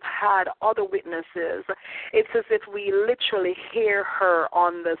 and I've had other witnesses, it's as if we literally hear her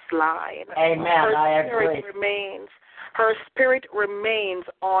on this line. Amen, I agree. Her spirit remains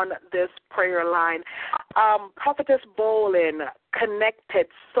on this prayer line. Prophetess Bolin connected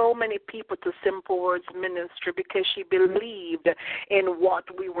so many people to Simple Words Ministry because she believed in what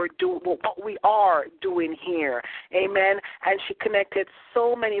we are doing here. Amen. And she connected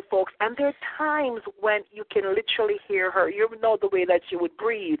so many folks. And there are times when you can literally hear her. You know the way that she would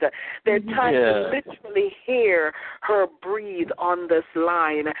breathe. There are times you literally hear her breathe on this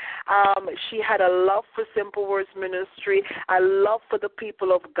line. She had a love for Simple Words Ministry, a love for the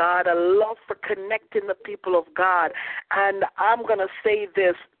people of God, a love for connecting the people of God. And I'm going to say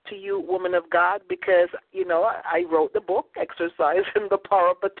this to you, woman of God, because, I wrote the book, Exercise in the Power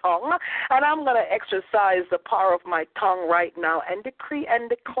of the Tongue, and I'm going to exercise the power of my tongue right now and decree and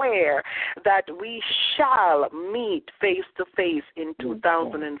declare that we shall meet face-to-face in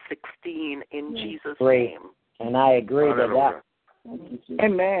 2016 in Jesus' name. And I agree with that.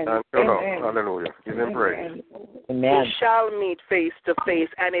 Amen. Amen. Hallelujah. Give him praise. Amen. We shall meet face to face,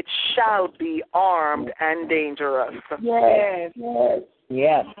 and it shall be armed and dangerous. Yes.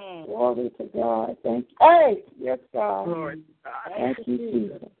 Yes. Glory to God. Thank you. Hey, yes, God. Lord God. Thank you,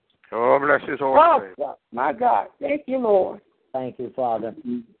 Jesus. Oh, bless his holy name. My God. Thank you, Lord. Thank you, Father.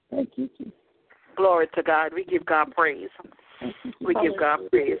 Thank you, Jesus. Glory to God. We give God praise. We give God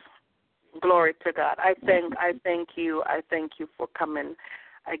praise. Glory to God. I thank you. I thank you for coming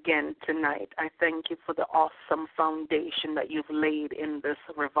again tonight. I thank you for the awesome foundation that you've laid in this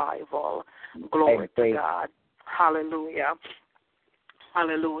revival. Glory to God. Hallelujah.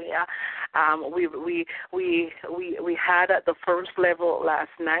 Hallelujah. We had at the first level last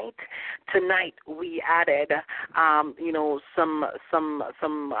night. Tonight we added, some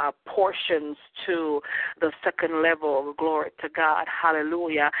portions to the second level. Glory to God.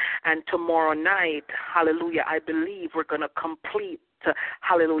 Hallelujah. And tomorrow night, hallelujah, I believe we're going to complete.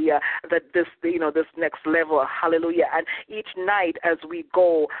 Hallelujah, that this next level, hallelujah, and each night as we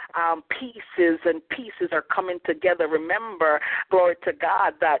go, pieces are coming together. Remember, glory to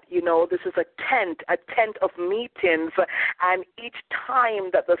God, that this is a tent of meetings, and each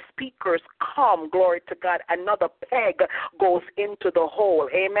time that the speakers come, glory to God, another peg goes into the hole.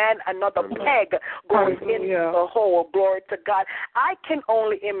 Amen. Another peg goes into the hole. Glory to God. I can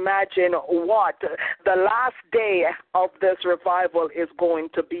only imagine what the last day of this revival is going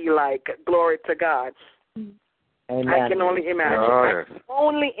to be like. Glory to God. Amen. I can only imagine. I can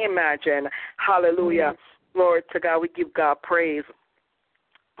only imagine. Hallelujah. Glory to God. We give God praise.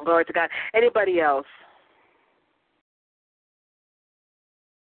 Glory to God. Anybody else?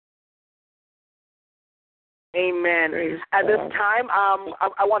 Amen. At this time, I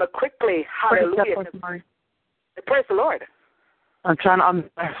want to quickly, hallelujah. Praise the Lord. I'm trying to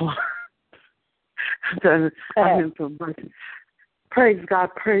Praise God,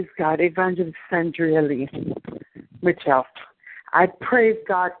 Evangelist Sandria Lee, Mitchell. I praise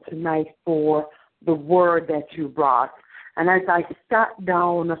God tonight for the word that you brought. And as I sat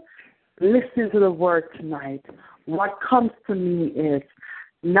down listening to the word tonight, what comes to me is,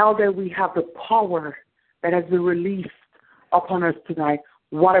 now that we have the power that has been released upon us tonight,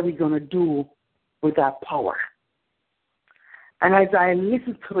 what are we going to do with that power? And as I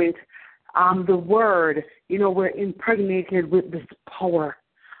listen to it, the word, we're impregnated with this power.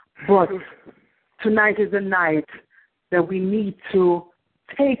 But tonight is a night that we need to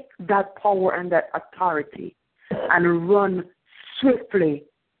take that power and that authority and run swiftly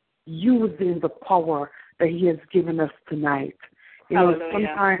using the power that he has given us tonight.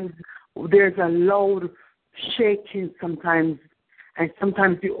 Sometimes there's a loud shaking sometimes, and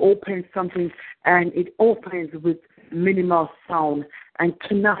sometimes you open something and it opens with minimal sound. And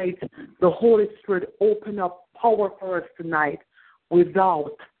tonight, the Holy Spirit opened up power for us tonight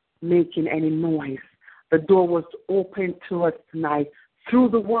without making any noise. The door was open to us tonight through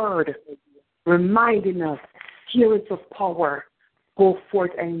the word, reminding us, here is the power. Go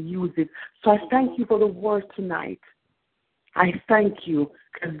forth and use it. So I thank you for the word tonight. I thank you,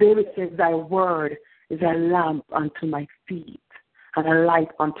 because David says, thy word is a lamp unto my feet and a light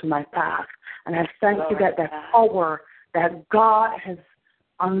unto my path. And I thank you that the power that God has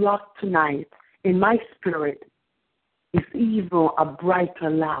unlocked tonight in my spirit is even a brighter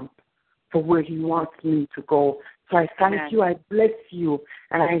lamp for where he wants me to go. So I thank you, I bless you,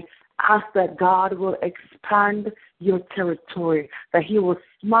 and I ask that God will expand your territory, that he will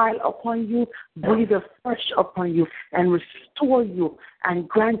smile upon you, breathe afresh upon you, and restore you, and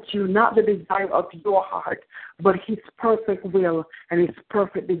grant you not the desire of your heart, but his perfect will and his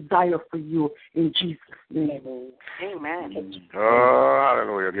perfect desire for you in Jesus' name. Amen. Oh,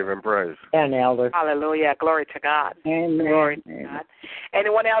 hallelujah. Give him praise. And Elder. Hallelujah. Glory to God. Amen. Glory to God.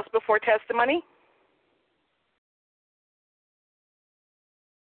 Anyone else before testimony?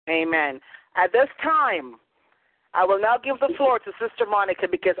 Amen. At this time, I will now give the floor to Sister Monica,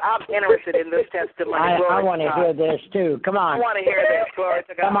 because I'm interested in this testimony. I want to hear this too. Come on. I want to hear this. Glory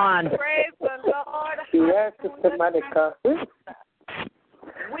to God. Come on. Praise the Lord. Yes, Sister Monica.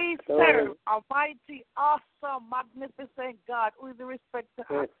 We serve a mighty, awesome, magnificent God with respect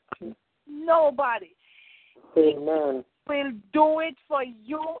to us. Nobody Amen. will do it for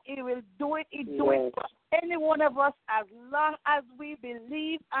you. He will do it. He do it for any one of us as long as we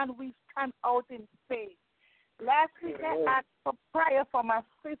believe and we stand out in faith. Last week I asked for prayer for my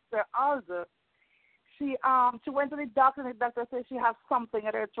sister, Alza. She went to the doctor, and the doctor said she has something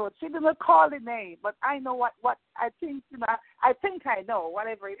at her throat. She didn't call the name, but I know what I think. I think I know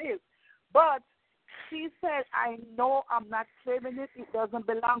whatever it is. But she said, I know I'm not claiming it. It doesn't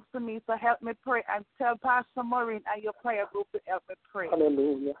belong to me. So help me pray and tell Pastor Maureen and your prayer group to help me pray.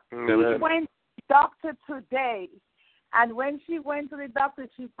 Hallelujah. She went to the doctor today. And when she went to the doctor,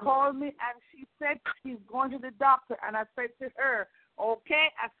 she called me and she said she's going to the doctor. And I said to her, okay,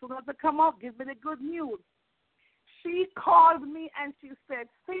 as soon as I come up, give me the good news. She called me and she said,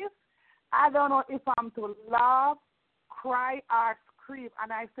 sis, I don't know if I'm to laugh, cry, or scream.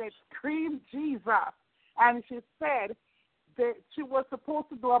 And I said, scream Jesus. And she said that she was supposed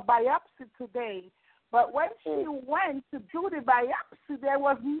to do a biopsy today. But when she went to do the biopsy, there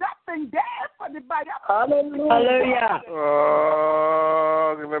was nothing there for the biopsy. Hallelujah.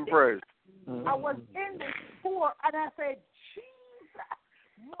 Oh, give him praise. I was in the store and I said, Jesus,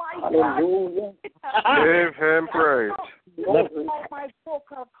 my Hallelujah. God. Give him praise. On my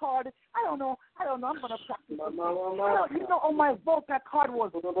vocal cord, I don't know. I'm going to practice. You know, on my vocal cord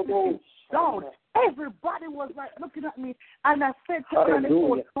was down. Everybody was like looking at me. And I said to her,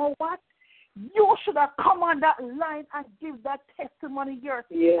 you know what? You should have come on that line and give that testimony yourself.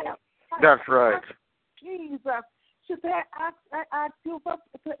 Yeah, that's right. Jesus. She said, I asked you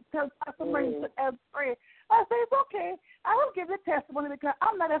to tell Pastor Maureen to help pray. I said, it's okay. I will give the testimony because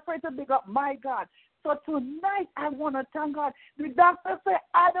I'm not afraid to big up my God. So tonight, I want to thank God. The doctor said,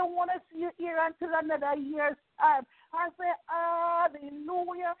 I don't want to see you here until another year's time. I said,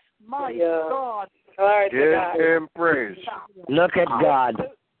 hallelujah, my God. Give him praise. Look at God.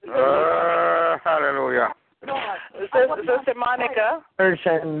 Hallelujah. Sister Monica.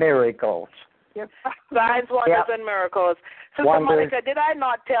 Miracles and miracles. Signs, wonders, and miracles. Sister Monica, did I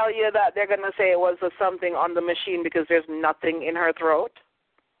not tell you that they're going to say it was something on the machine because there's nothing in her throat?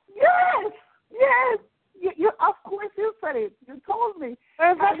 Yes. You, of course you said it. You told me.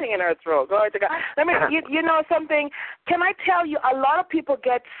 There's nothing in her throat. Glory to God. Let me, you know something? Can I tell you, a lot of people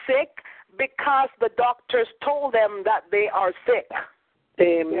get sick because the doctors told them that they are sick.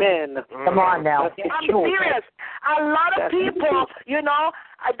 Amen. Come on now. I'm serious. A lot of people, you know,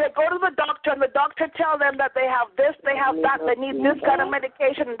 they go to the doctor, and the doctor tells them that they have this, they have that, they need this kind of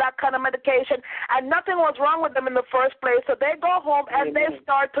medication and that kind of medication, and nothing was wrong with them in the first place. So they go home and they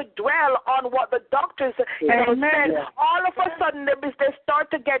start to dwell on what the doctors said. All of a sudden, they start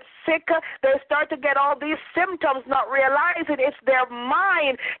to get sick. They start to get all these symptoms, not realizing it's their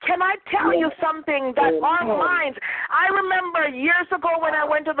mind. Can I tell you something? That our minds, I remember years ago when I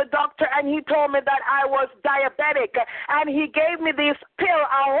went to the doctor and he told me that I was diabetic, and he gave me these pills,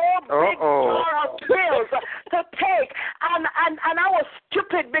 a whole big jar of pills to take, and I was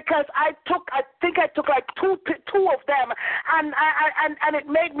stupid because I think I took like two of them, and it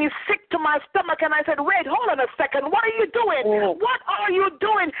made me sick to my stomach, and I said, wait, hold on a second, what are you doing? What are you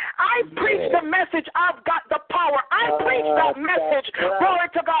doing? I preach the message, I've got the power. I preach that message,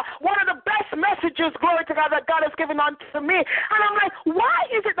 glory to God, one of the best messages, glory to God, that God has given unto me. And I'm like, why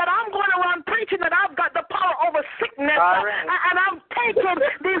is it that I'm going around preaching that I've got the power over sickness, and I'm taking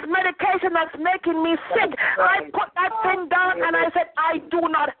these medications that's making me sick? I put that thing down and I said, I do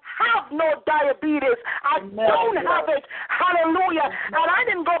not have no diabetes. I don't have it. Hallelujah. And I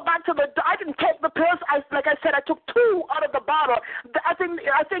didn't go back to I didn't take the pills. Like I said, I took 2 out of the bottle. I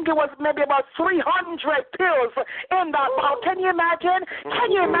think it was maybe about 300 pills in that bottle. Can you imagine? Can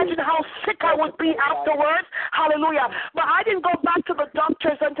you imagine how sick I would be afterwards? Hallelujah. But I didn't go back to the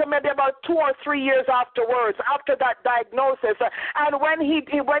doctors until maybe about 2 or 3 years afterwards, after that diagnosis. And when he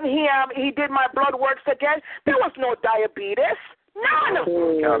did my blood works again, there was no diabetes. None.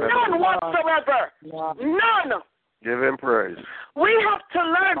 None whatsoever. None. Give him praise. We have to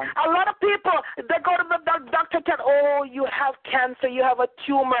learn. A lot of people, they go to the doctor and tell, oh, you have cancer, you have a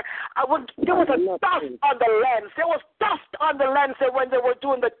tumor. There was a dust on the lens. There was dust on the lens when they were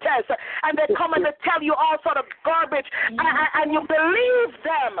doing the test. And they come and they tell you all sort of garbage, and you believe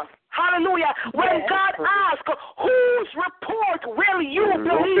them. Hallelujah. When God asks, whose report will you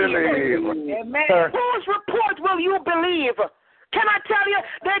believe? Amen. Whose report will you believe? Can I tell you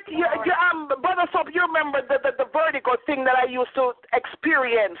that, Brother Soap, you remember the vertigo thing that I used to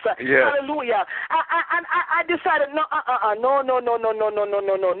experience? Yes. Hallelujah. And I decided, no.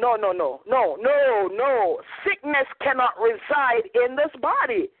 Sickness cannot reside in this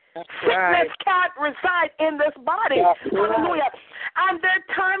body. Sickness can't reside in this body. Hallelujah. And there are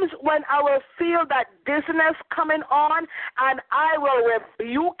times when I will feel that dizziness coming on, and I will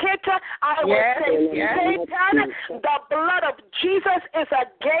rebuke it. I will say, Satan, the blood of Jesus is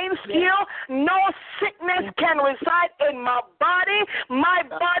against you. No sickness can reside in my body. My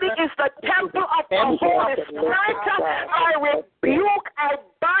body is the temple of the Holy Spirit. I rebuke, I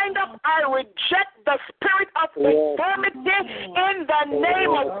bind up, I reject the spirit of infirmity in the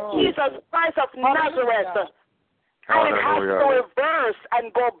name of Jesus Christ of Nazareth. And it has to reverse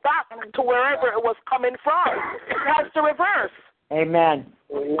and go back to wherever it was coming from. It has to reverse. Amen.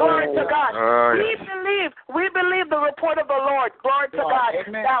 Glory to God. We believe the report of the Lord. Glory to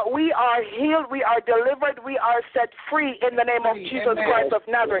God. That we are healed, we are delivered, we are set free in the name of Jesus Christ of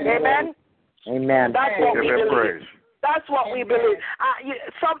Nazareth. Amen. Amen. That's what we believe. That's what we believe.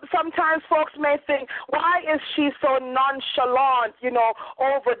 Sometimes folks may think, why is she so nonchalant,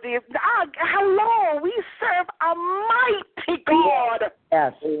 over the... hello, we serve a mighty God.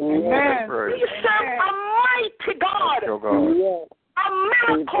 Yes. Amen. We serve a mighty God. A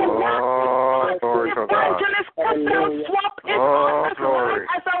miracle worker. Evangelist Swap is on this line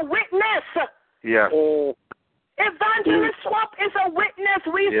as a witness. Yes. Evangelist Swap is a witness.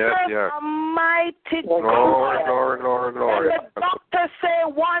 We serve a mighty God. Glory. And the doctor say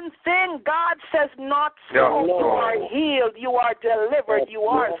one thing, God says not so. You are healed, you are delivered, you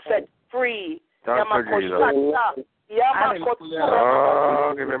are set free. Give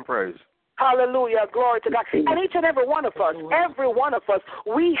him praise. Hallelujah. Glory to God. And each and every one of us,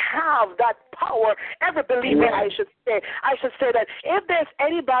 we have that power. Every believer, I should say that if there's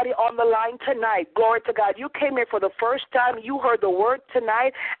anybody on the line tonight, glory to God, you came here for the first time, you heard the word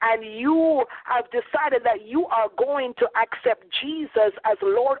tonight, and you have decided that you are going to accept Jesus as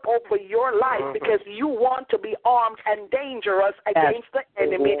Lord over your life because you want to be armed and dangerous against the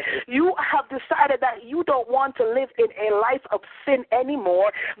enemy. You have decided that you don't want to live in a life of sin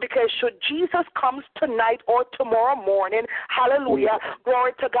anymore because should Jesus comes tonight or tomorrow morning, hallelujah,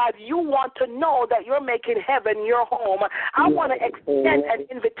 glory to God, you want to know that you're making heaven your home. I want to extend an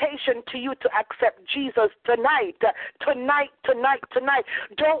invitation to you to accept Jesus tonight.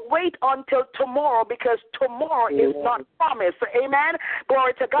 Don't wait until tomorrow because tomorrow is not promised. Amen?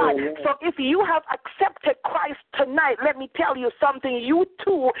 Glory to God. So if you have accepted Christ tonight, let me tell you something. You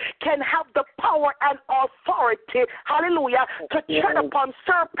too can have the power and authority, hallelujah, to tread upon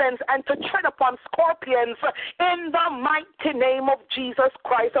serpents and to tread upon scorpions in the mighty name of Jesus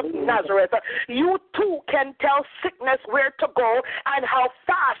Christ of Nazareth. You too can tell sickness where to go and how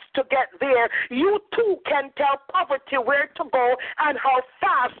fast to get there. You too can tell poverty where to go and how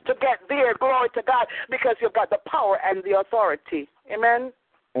fast to get there. Glory to God, because you've got the power and the authority. Amen?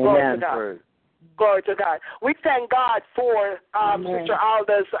 Glory to God. Glory to God. We thank God for Sister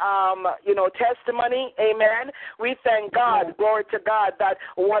Alda's, testimony. Amen. We thank God, glory to God, that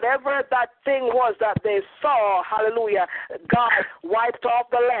whatever that thing was that they saw, hallelujah, God wiped off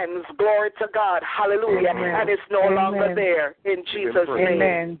the lens. Glory to God. Hallelujah. And it's no longer there in Jesus'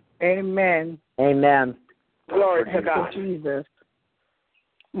 name. Amen. Amen. Glory to God. Jesus.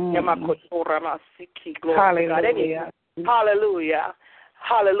 Hallelujah. Hallelujah.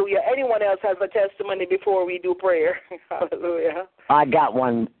 Hallelujah. Anyone else has a testimony before we do prayer? Hallelujah. I got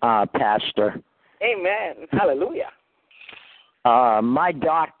one, Pastor. Amen. Hallelujah. My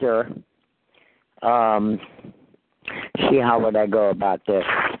doctor, see how would I go about this?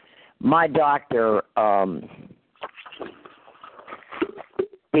 My doctor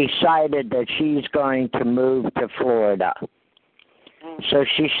decided that she's going to move to Florida. So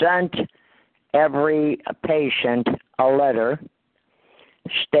she sent every patient a letter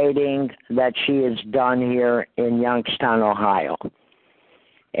stating that she is done here in Youngstown, Ohio.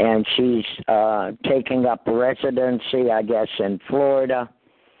 And she's taking up residency, I guess, in Florida.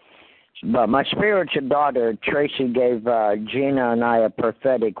 But my spiritual daughter, Tracy, gave Gina and I a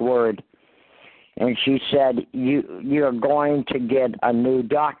prophetic word. And she said, you're going to get a new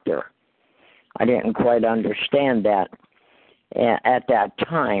doctor. I didn't quite understand that at that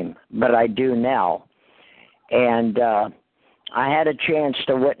time, but I do now. And I had a chance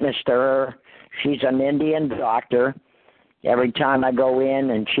to witness to her. She's an Indian doctor. Every time I go in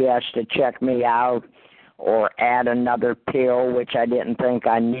and she has to check me out or add another pill, which I didn't think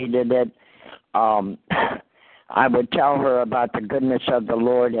I needed it, I would tell her about the goodness of the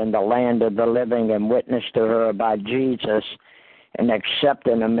Lord and the land of the living and witness to her about Jesus and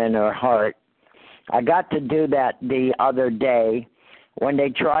accepting him in her heart. I got to do that the other day when they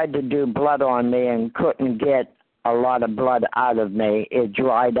tried to do blood on me and couldn't get a lot of blood out of me. It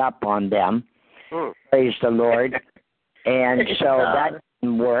dried up on them. Praise the Lord. And so that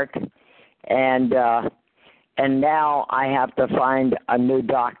didn't work. And now I have to find a new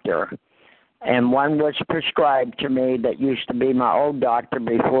doctor. And one was prescribed to me that used to be my old doctor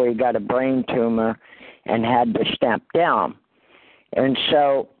before he got a brain tumor and had to step down. And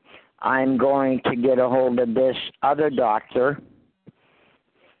so I'm going to get a hold of this other doctor,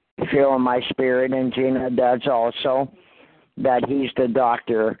 feel in my spirit, and Gina does also, that he's the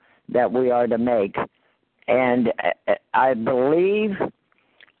doctor that we are to make. And I believe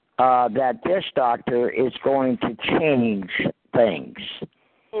that this doctor is going to change things.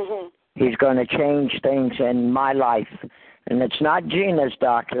 Mm-hmm. He's going to change things in my life. And it's not Gina's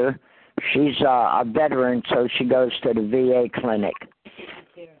doctor. She's a veteran, so she goes to the VA clinic.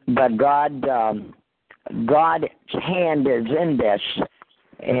 But God's hand is in this.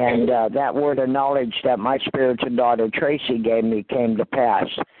 And that word of knowledge that my spiritual daughter Tracy gave me came to pass.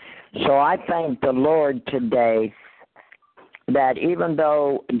 So I thank the Lord today that even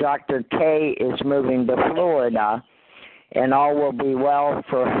though Dr. K is moving to Florida and all will be well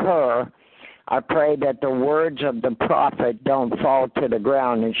for her, I pray that the words of the prophet don't fall to the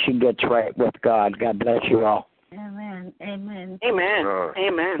ground and she gets right with God. God bless you all. Amen. Amen. Amen.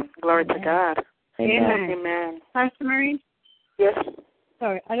 Amen. Glory to God. Amen. Amen. Pastor Marie? Yes.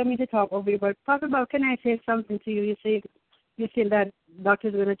 Sorry, I don't mean to talk over you, but Pastor Bob, can I say something to you? You say that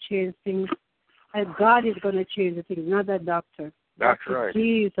doctor's going to change things, and God is going to change the things, not that doctor. That's right.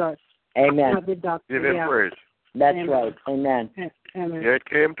 Jesus. Amen. Not the doctor. Give him praise. That's right. Amen. Amen. Yeah, it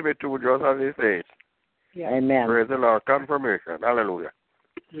came to me too, just as he says. Yeah. Amen. Praise the Lord. Confirmation. Hallelujah.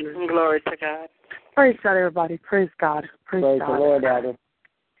 Glory to God. Praise God, everybody. Praise God. Praise God. The Lord, Adam.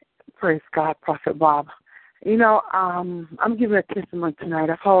 Praise God, Prophet Bob. You know, I'm giving a testimony tonight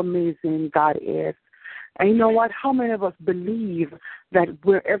of how amazing God is. And you know what? How many of us believe that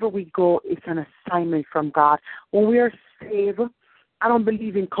wherever we go, it's an assignment from God? When we are saved, I don't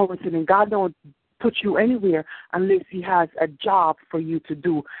believe in coincidence. God don't put you anywhere unless he has a job for you to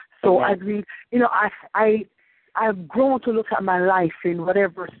do. So I read, you know, I I've grown to look at my life in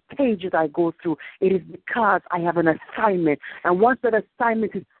whatever stages I go through. It is because I have an assignment. And once that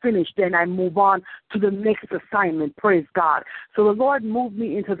assignment is finished, then I move on to the next assignment. Praise God. So the Lord moved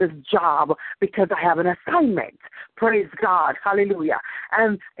me into this job because I have an assignment. Praise God. Hallelujah.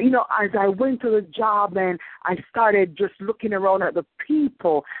 And, as I went to the job and I started just looking around at the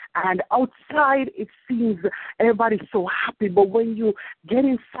people, and outside it seems everybody's so happy, but when you get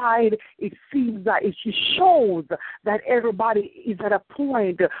inside, it seems that it shows that everybody is at a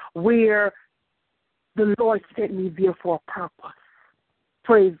point where the Lord sent me there for a purpose.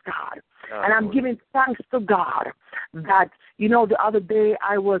 Praise God. And I'm giving thanks to God that, the other day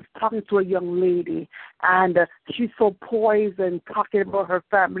I was talking to a young lady, and she's so poised and talking about her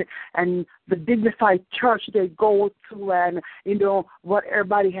family and the dignified church they go to, and, what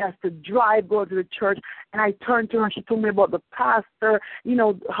everybody has to drive, go to the church. And I turned to her, and she told me about the pastor,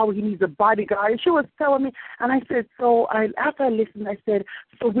 how he needs a bodyguard. And she was telling me, and I said, after I listened, I said,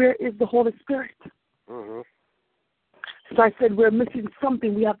 so where is the Holy Spirit? Mm-hmm. So I said, we're missing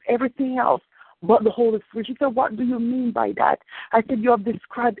something. We have everything else but the Holy Spirit. She said, what do you mean by that? I said, you have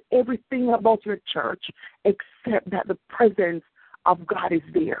described everything about your church except that the presence of God is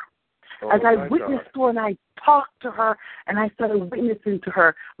there. As I witnessed to her and I talked to her and I started witnessing to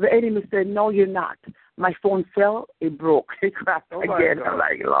her, the enemy said, no, you're not. My phone fell, it broke, it cracked again. I'm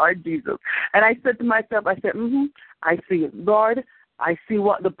like, Lord Jesus. And I said to myself, I see it. Lord, I see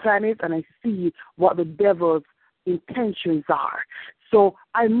what the plan is, and I see what the devil's intentions are. So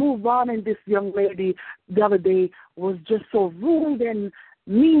I moved on, and this young lady the other day was just so rude and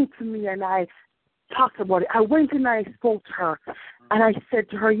mean to me, and I talked about it. I went in and I spoke to her, and I said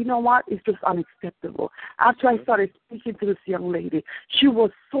to her, you know what, it's just unacceptable. After I started speaking to this young lady, she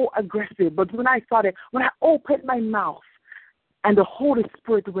was so aggressive, but when I opened my mouth, and the Holy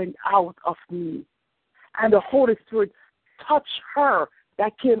Spirit went out of me, and the Holy Spirit touched her,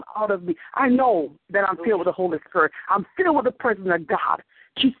 that came out of me. I know that I'm filled with the Holy Spirit. I'm filled with the presence of God.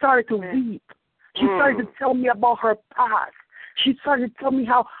 She started to weep. She started to tell me about her past. She started to tell me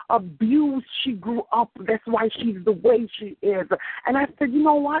how abused she grew up. That's why she's the way she is. And I said, you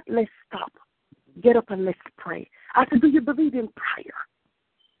know what? Let's stop. Get up and let's pray. I said, do you believe in prayer?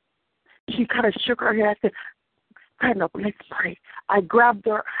 She kind of shook her head. I said, stand up, let's pray. I grabbed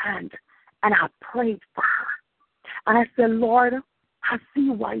her hand and I prayed for her. And I said, Lord, I see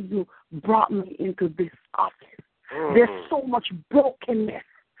why you brought me into this office. There's so much brokenness,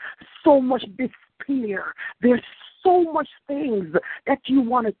 so much despair. There's so much things that you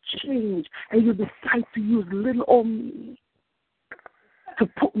want to change, and you decide to use little old me to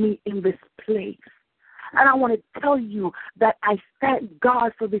put me in this place. And I want to tell you that I thank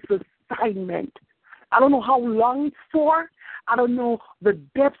God for this assignment. I don't know how long it's for. I don't know the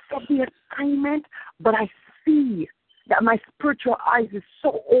depths of the assignment, but I see that my spiritual eyes is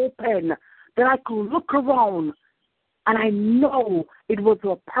so open that I could look around and I know it was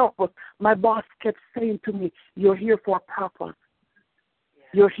a purpose. My boss kept saying to me, you're here for a purpose.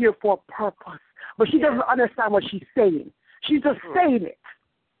 You're here for a purpose. But she doesn't understand what she's saying. She's just saying it.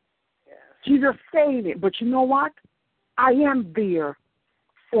 She's just saying it. But you know what? I am there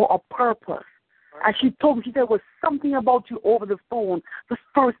for a purpose. And she told me, she said, there was something about you over the phone the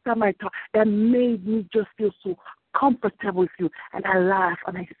first time I talked that made me just feel so comfortable with you. And I laughed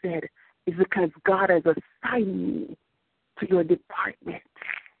and I said, it's because God has assigned me to your department.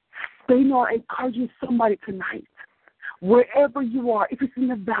 So, I encourage you, somebody tonight, wherever you are, if it's in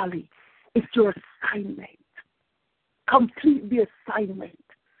the valley, it's your assignment. Complete the assignment.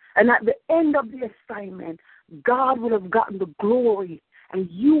 And at the end of the assignment, God will have gotten the glory and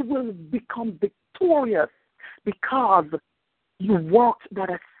you will become victorious because you worked that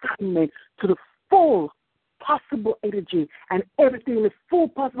assignment to the full possible energy and everything, the full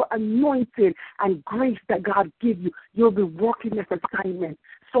possible anointing and grace that God gives you. You'll be working this assignment.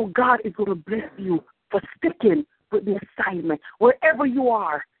 So God is going to bless you for sticking with the assignment. Wherever you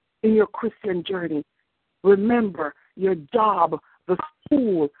are in your Christian journey, remember your job, the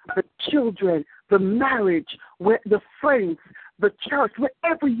school, the children, the marriage, the friends, the church,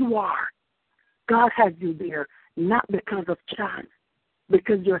 wherever you are, God has you there, not because of chance,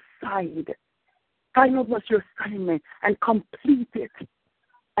 because you're assigned. Find out what's your assignment and complete it,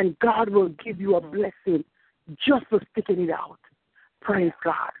 and God will give you a blessing just for sticking it out. Praise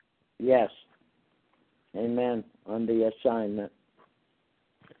God. Yes. Amen. On the assignment.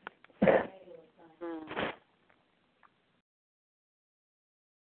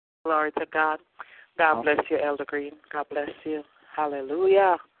 Glory to God. God bless you, Elder Green. God bless you.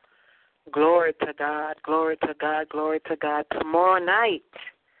 Hallelujah. Glory to God. Glory to God. Glory to God. Tomorrow night,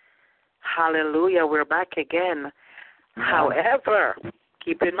 Hallelujah. We're back again. However,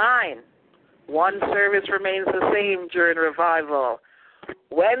 keep in mind, one service remains the same during revival.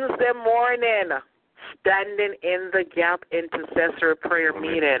 Wednesday morning, standing in the gap intercessory prayer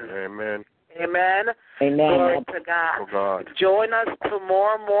meeting. Amen. Amen. Amen. Glory to God. Oh God. Join us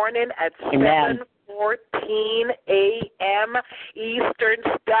tomorrow morning at 7:14 a.m. Eastern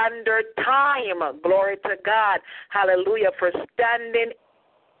Standard Time. Glory to God. Hallelujah for standing.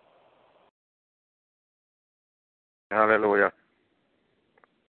 Hallelujah.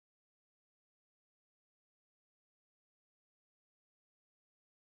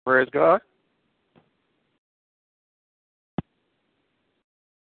 Praise God.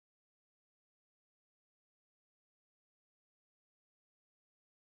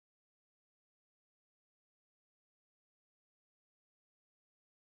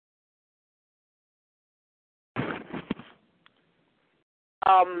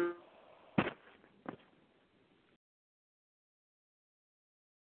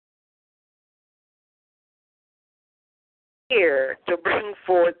 Here to bring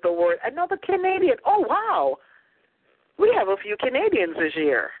forth the word. Another Canadian. Oh, wow. We have a few Canadians this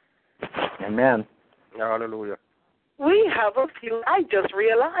year. Amen. Hallelujah. We have a few. I just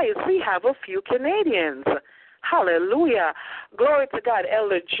realized we have a few Canadians. Hallelujah. Glory to God.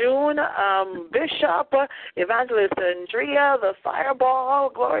 Elder June, Bishop, Evangelist Sandria, the Fireball.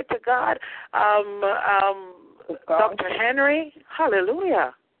 Glory to God. Dr. Henry.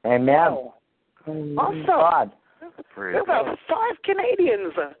 Hallelujah. Amen. Awesome. God. We've got 5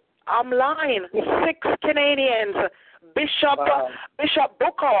 Canadians. I'm lying. 6 Canadians. Bishop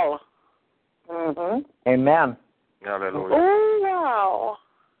Bukal. Amen. Hallelujah. Oh, wow.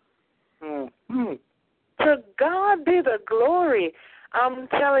 Mm-hmm. To God be the glory. I'm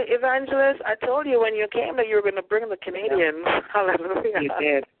telling Evangelist, I told you when you came that you were going to bring the Canadians. Hallelujah. You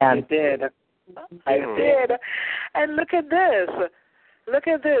did. And you did. I did. And look at this. Look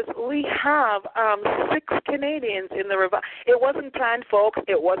at this. We have 6 Canadians in the revival. It wasn't planned, folks.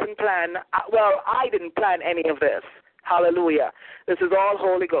 It wasn't planned. Well, I didn't plan any of this. Hallelujah. This is all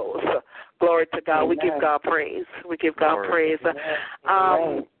Holy Ghost. Glory to God. Amen. We give God praise. We give God praise.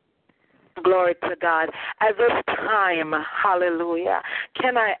 Glory to God. At this time, hallelujah,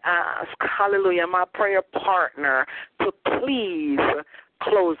 can I ask, hallelujah, my prayer partner to please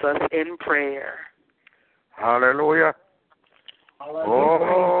close us in prayer. Hallelujah.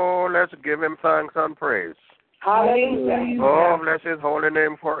 Oh, let's give him thanks and praise. Hallelujah. Oh, bless his holy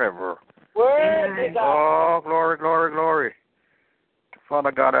name forever. Word to God. Oh, glory, glory, glory.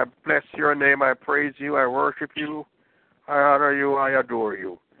 Father God, I bless your name. I praise you. I worship you. I honor you. I adore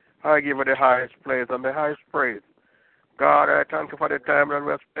you. I give you the highest place and the highest praise. God, I thank you for the time that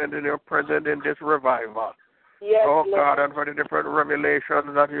we have spent in your presence in this revival. Yes, oh, Lord. God, and for the different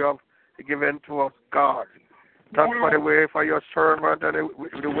revelations that you have given to us, God. Thank you for the way for your servant and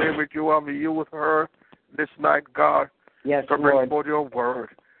the way which you have used her this night, God, yes, to bring Lord. forth your word.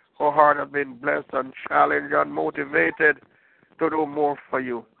 Her heart has been blessed and challenged and motivated to do more for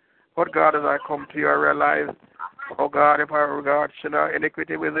you. But God, as I come to you, I realize, oh God, if I regard sin or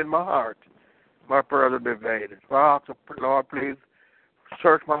iniquity within my heart, my prayer will be vain. So I ask, Lord, please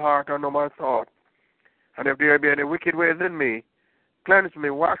search my heart and know my thought. And if there be any wicked ways in me, cleanse me,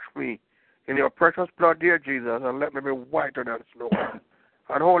 wash me in your precious blood, dear Jesus, and let me be whiter than snow.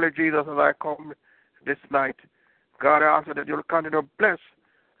 And holy Jesus, as I come this night, God, I ask that you'll continue to bless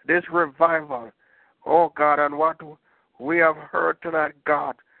this revival. Oh God, and what we have heard tonight,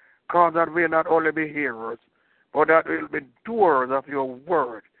 God, cause that we not only be hearers, but that we'll be doers of your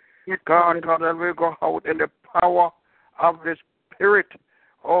word. God, cause that we'll go out in the power of the Spirit,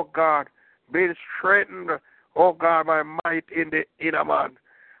 oh God, being strengthened, oh God, by might in the inner man.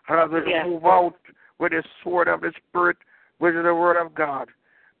 And as we move out with the sword of the Spirit, which is the word of God,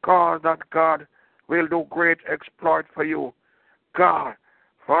 cause that God will do great exploit for you. God,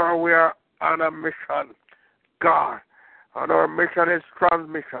 for we are on a mission, God, and our mission is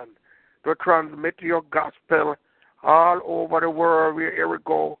transmission, to transmit your gospel all over the world wherever we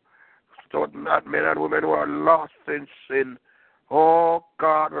go, so that men and women who are lost in sin, oh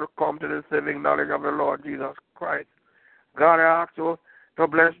God, will come to the saving knowledge of the Lord Jesus Christ. God, I ask you to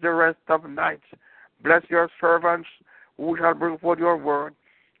bless the rest of night. Bless your servants who shall bring forth your word.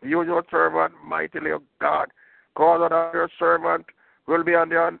 Use your servant mightily, O God. Cause that your servant will be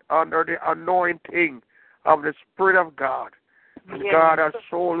under the anointing of the Spirit of God. And God, our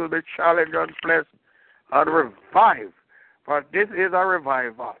soul will be challenged and blessed and revived. For this is a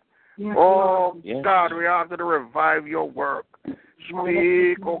revival. God, we ask you to revive your work.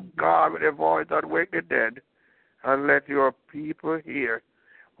 Speak, oh God, with a voice that wake the dead, and let your people hear.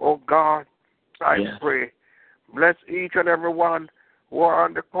 Oh God, I pray. Bless each and every one who are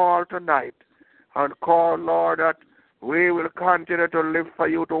on the call tonight. And call, Lord, that we will continue to live for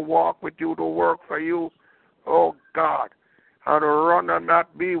you, to walk with you, to work for you, oh God. And run and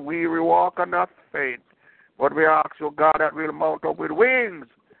not be weary, walk and not faint. But we ask you, God, that we'll mount up with wings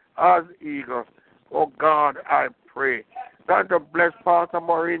as eagles. Oh God, I pray. God to bless Pastor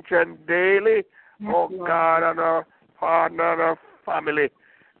Maureen Chen daily. Oh God, and her partner and her family.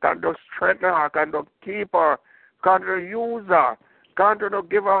 God to strengthen her, God to keep her, God to use her, God to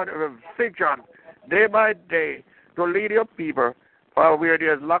give her a vision day by day to lead your people. For where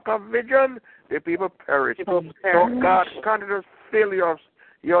there's lack of vision, the people perish. So God, continue to fill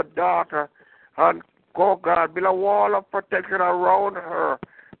your daughter and oh God, build a wall of protection around her.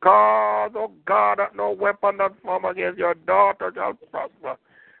 Cause, oh God, that no weapon that form against your daughter shall prosper.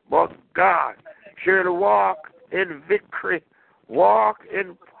 But God, she'll walk in victory, walk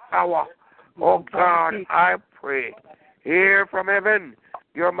in power. Oh God, I pray. Hear from heaven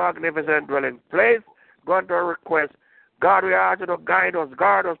your magnificent dwelling place. God, to request. God, we ask you to guide us,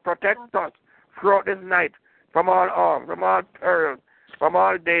 guard us, protect us throughout this night from all harm, from all peril, from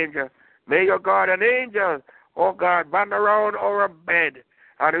all danger. May your guardian angels, oh God, band around our bed.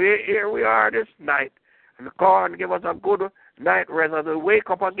 And here we are this night. And call and give us a good night rest as we wake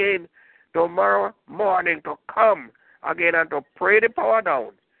up again tomorrow morning to come again and to pray the power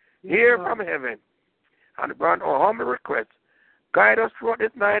down. Hear from heaven. And grant our humble request. Guide us throughout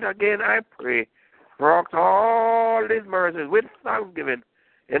this night again, I pray. For all these mercies with thanksgiving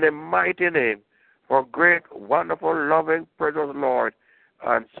in the mighty name for great, wonderful, loving, precious Lord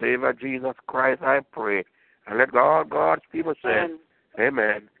and Savior Jesus Christ, I pray. And let all God's people say,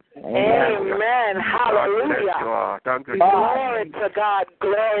 Amen. Amen. Hallelujah. Thank you. Glory to God.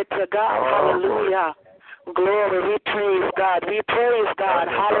 Glory to God. Hallelujah. Glory, we praise God. We praise God.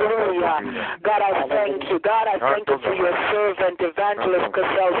 Hallelujah. God, I thank you. God, I thank you for your servant, Evangelist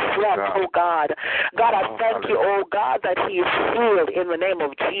Cassell Sweat, oh God. God, I thank you, oh God, that he is healed in the name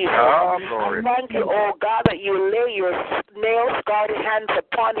of Jesus. I thank you, oh God, that you lay your nail-scarred hands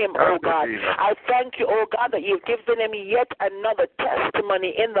upon him, oh God. I thank you, oh God, that you've given him yet another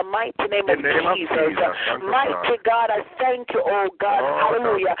testimony in the mighty name of Jesus. Mighty God, I thank you, oh God,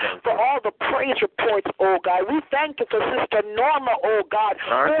 hallelujah, for all the praise reports, oh God. We thank you for Sister Norma, oh God,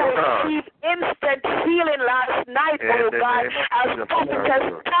 who received instant healing last night, oh God, as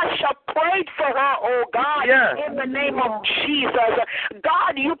Prophetess Tasha prayed for her, oh God, in the name of Jesus.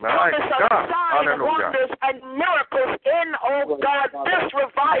 God, you promise us signs, wonders, and miracles in, oh God, this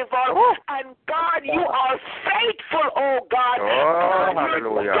revival. And God, you are faithful, oh God.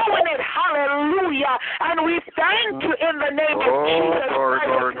 You're doing it, hallelujah. And we thank you in the name of Jesus Christ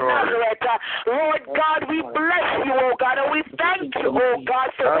of Nazareth. Lord God, we bless you, oh God, and we thank you, oh God,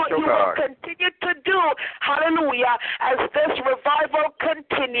 for what you will continue to do, hallelujah, as this revival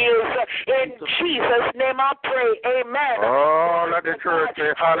continues. In Jesus' name I pray, amen. Oh, let the church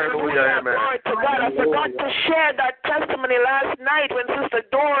say hallelujah, amen. Glory to God. I forgot to share that testimony last night when Sister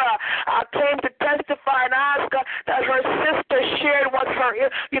Dora came to testify and ask that her sister shared what her,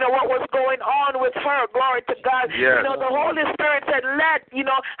 what was going on with her. Glory to God. Yes. The Holy Spirit said,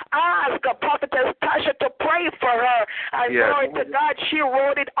 ask Prophetess Tasha to pray for her. And glory to God, she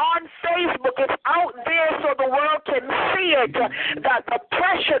wrote it on Facebook. It's out there so the world can see it, that the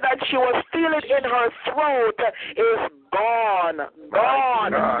pressure that she was feeling in her throat is gone.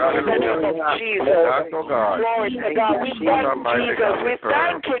 In the name of Jesus. Glory to God. We thank Jesus. We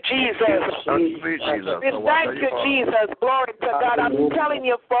thank you, Jesus. We thank you, Jesus. Glory to God. I'm telling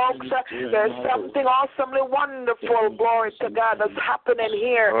you, folks, there's something awesomely wonderful, glory to God, that's happening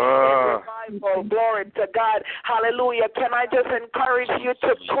here in revival. Glory to God. Hallelujah. Can I just encourage you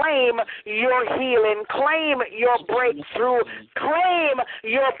to claim your healing, claim your breakthrough, claim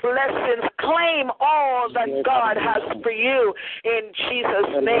your blessings, claim all that God has for you in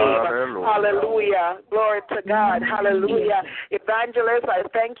Jesus' name. Hallelujah. Glory to God. Hallelujah. Evangelist, I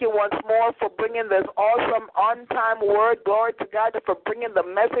thank you once more for bringing this awesome on-time word. Glory to God, for bringing the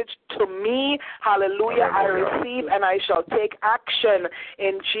message to me. Hallelujah. I receive and I shall take action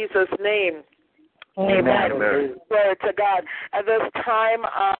in Jesus' name. Amen. Glory to God. At this time,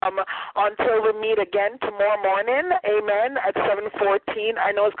 until we meet again tomorrow morning, amen, at 7:14.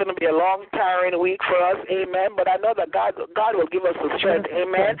 I know it's going to be a long, tiring week for us, amen, but I know that God will give us the strength,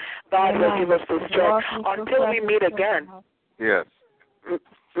 amen. God will give us the strength until we meet again. Yes.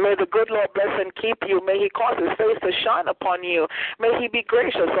 May the good Lord bless and keep you. May he cause his face to shine upon you. May he be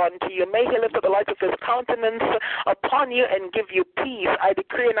gracious unto you. May he lift up the light of his countenance upon you and give you peace. I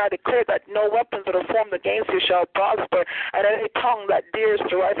decree and I declare that no weapons that are formed against you shall prosper, and any tongue that dares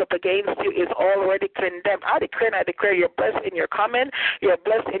to rise up against you is already condemned. I decree and I declare you're blessed in your coming, you're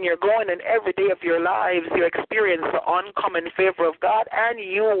blessed in your going, and every day of your lives you experience the uncommon favor of God, and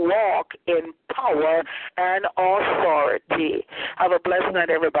you walk in power and authority. Have a blessed night,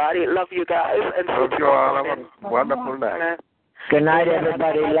 everybody. Love you guys. And love you all. Have a wonderful night. Good night,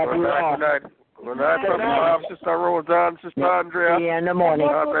 everybody. Love you all. Good night. Good night, Sister Roseanne, Sister Andrea. See you in the morning.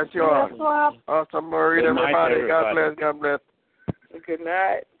 God bless you all. Awesome, Marie, everybody. God bless. God bless. Good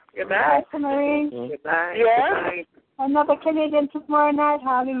night. Good night. Marie. Good night. Yes. Another Canadian tomorrow night.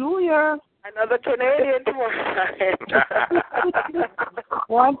 Hallelujah. Another Canadian tomorrow night.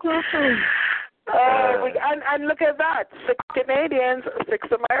 1, 2, 3. And look at that. 6 Canadians, 6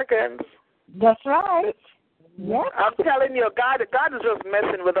 Americans. That's right. Yes. I'm telling you, God is just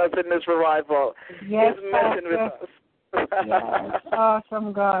messing with us in this revival. Yes, He's messing with us. Yes.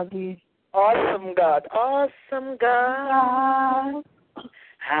 Awesome God. Awesome God. Awesome God.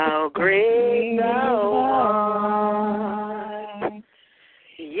 How great thou art.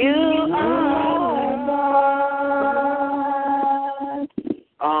 You are God.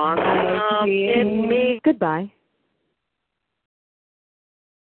 Awesome in me. Goodbye.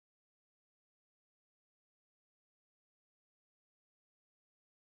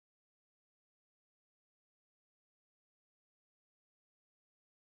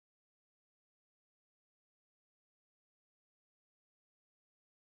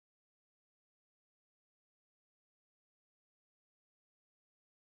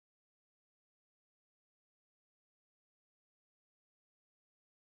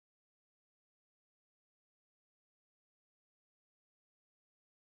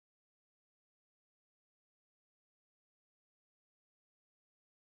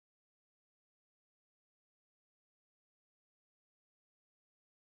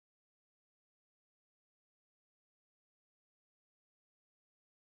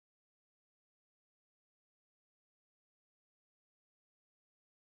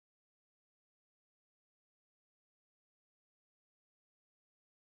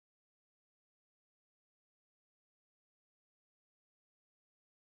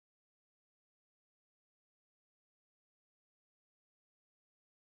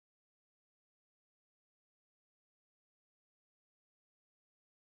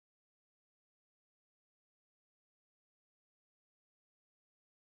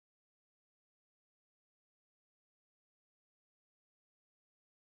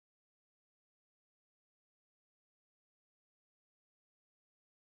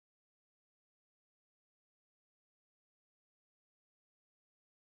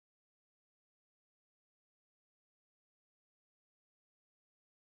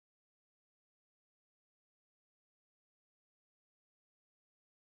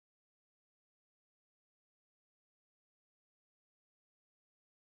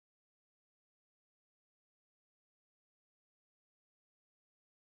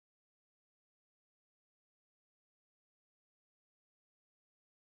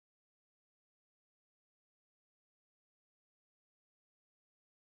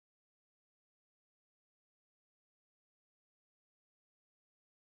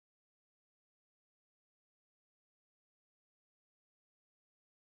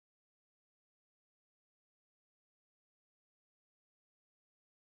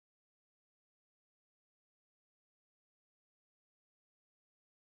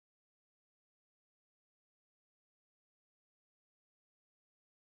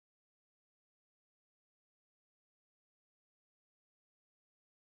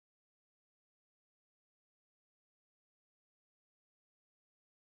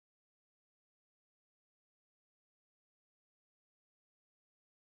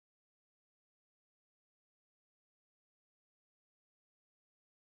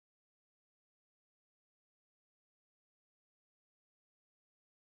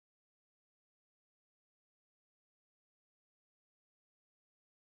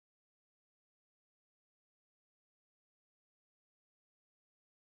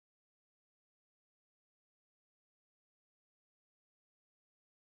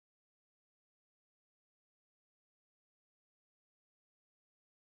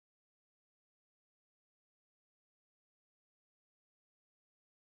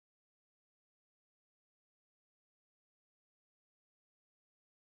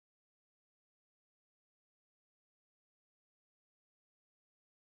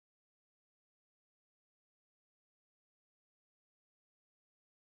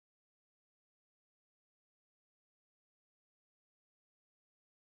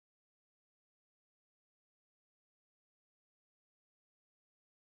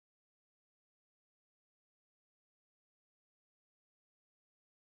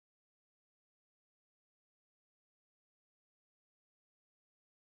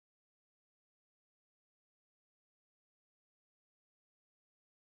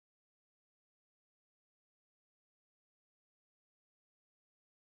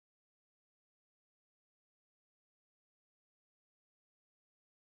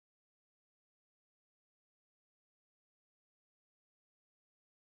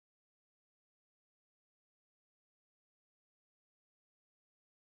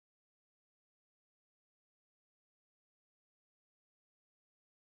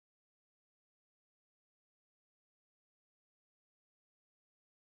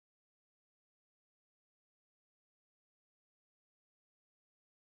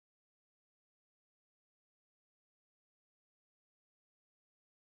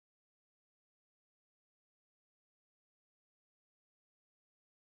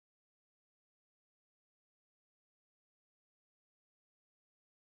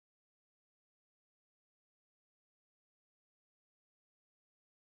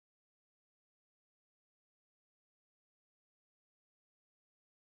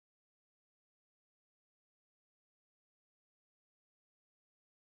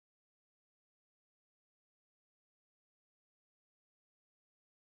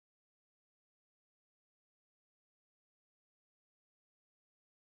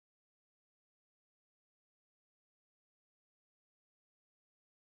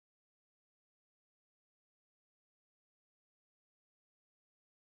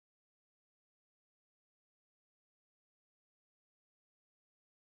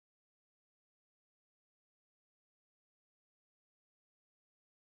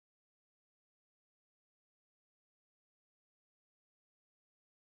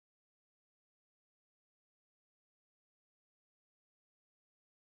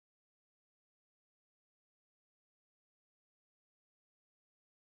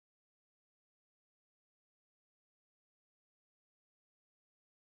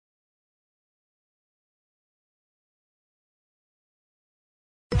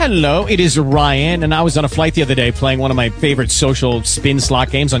 Hello, it is Ryan, and I was on a flight the other day playing one of my favorite social spin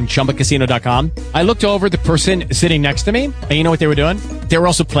slot games on ChumbaCasino.com. I looked over at the person sitting next to me, and you know what they were doing? They were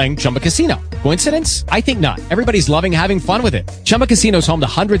also playing Chumba Casino. Coincidence? I think not. Everybody's loving having fun with it. Chumba Casino is home to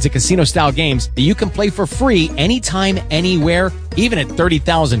hundreds of casino-style games that you can play for free anytime, anywhere, even at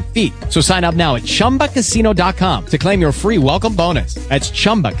 30,000 feet. So sign up now at ChumbaCasino.com to claim your free welcome bonus. That's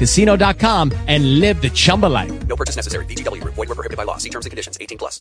ChumbaCasino.com and live the Chumba life. No purchase necessary. VGW. Void where prohibited by law. See terms and conditions. 18+.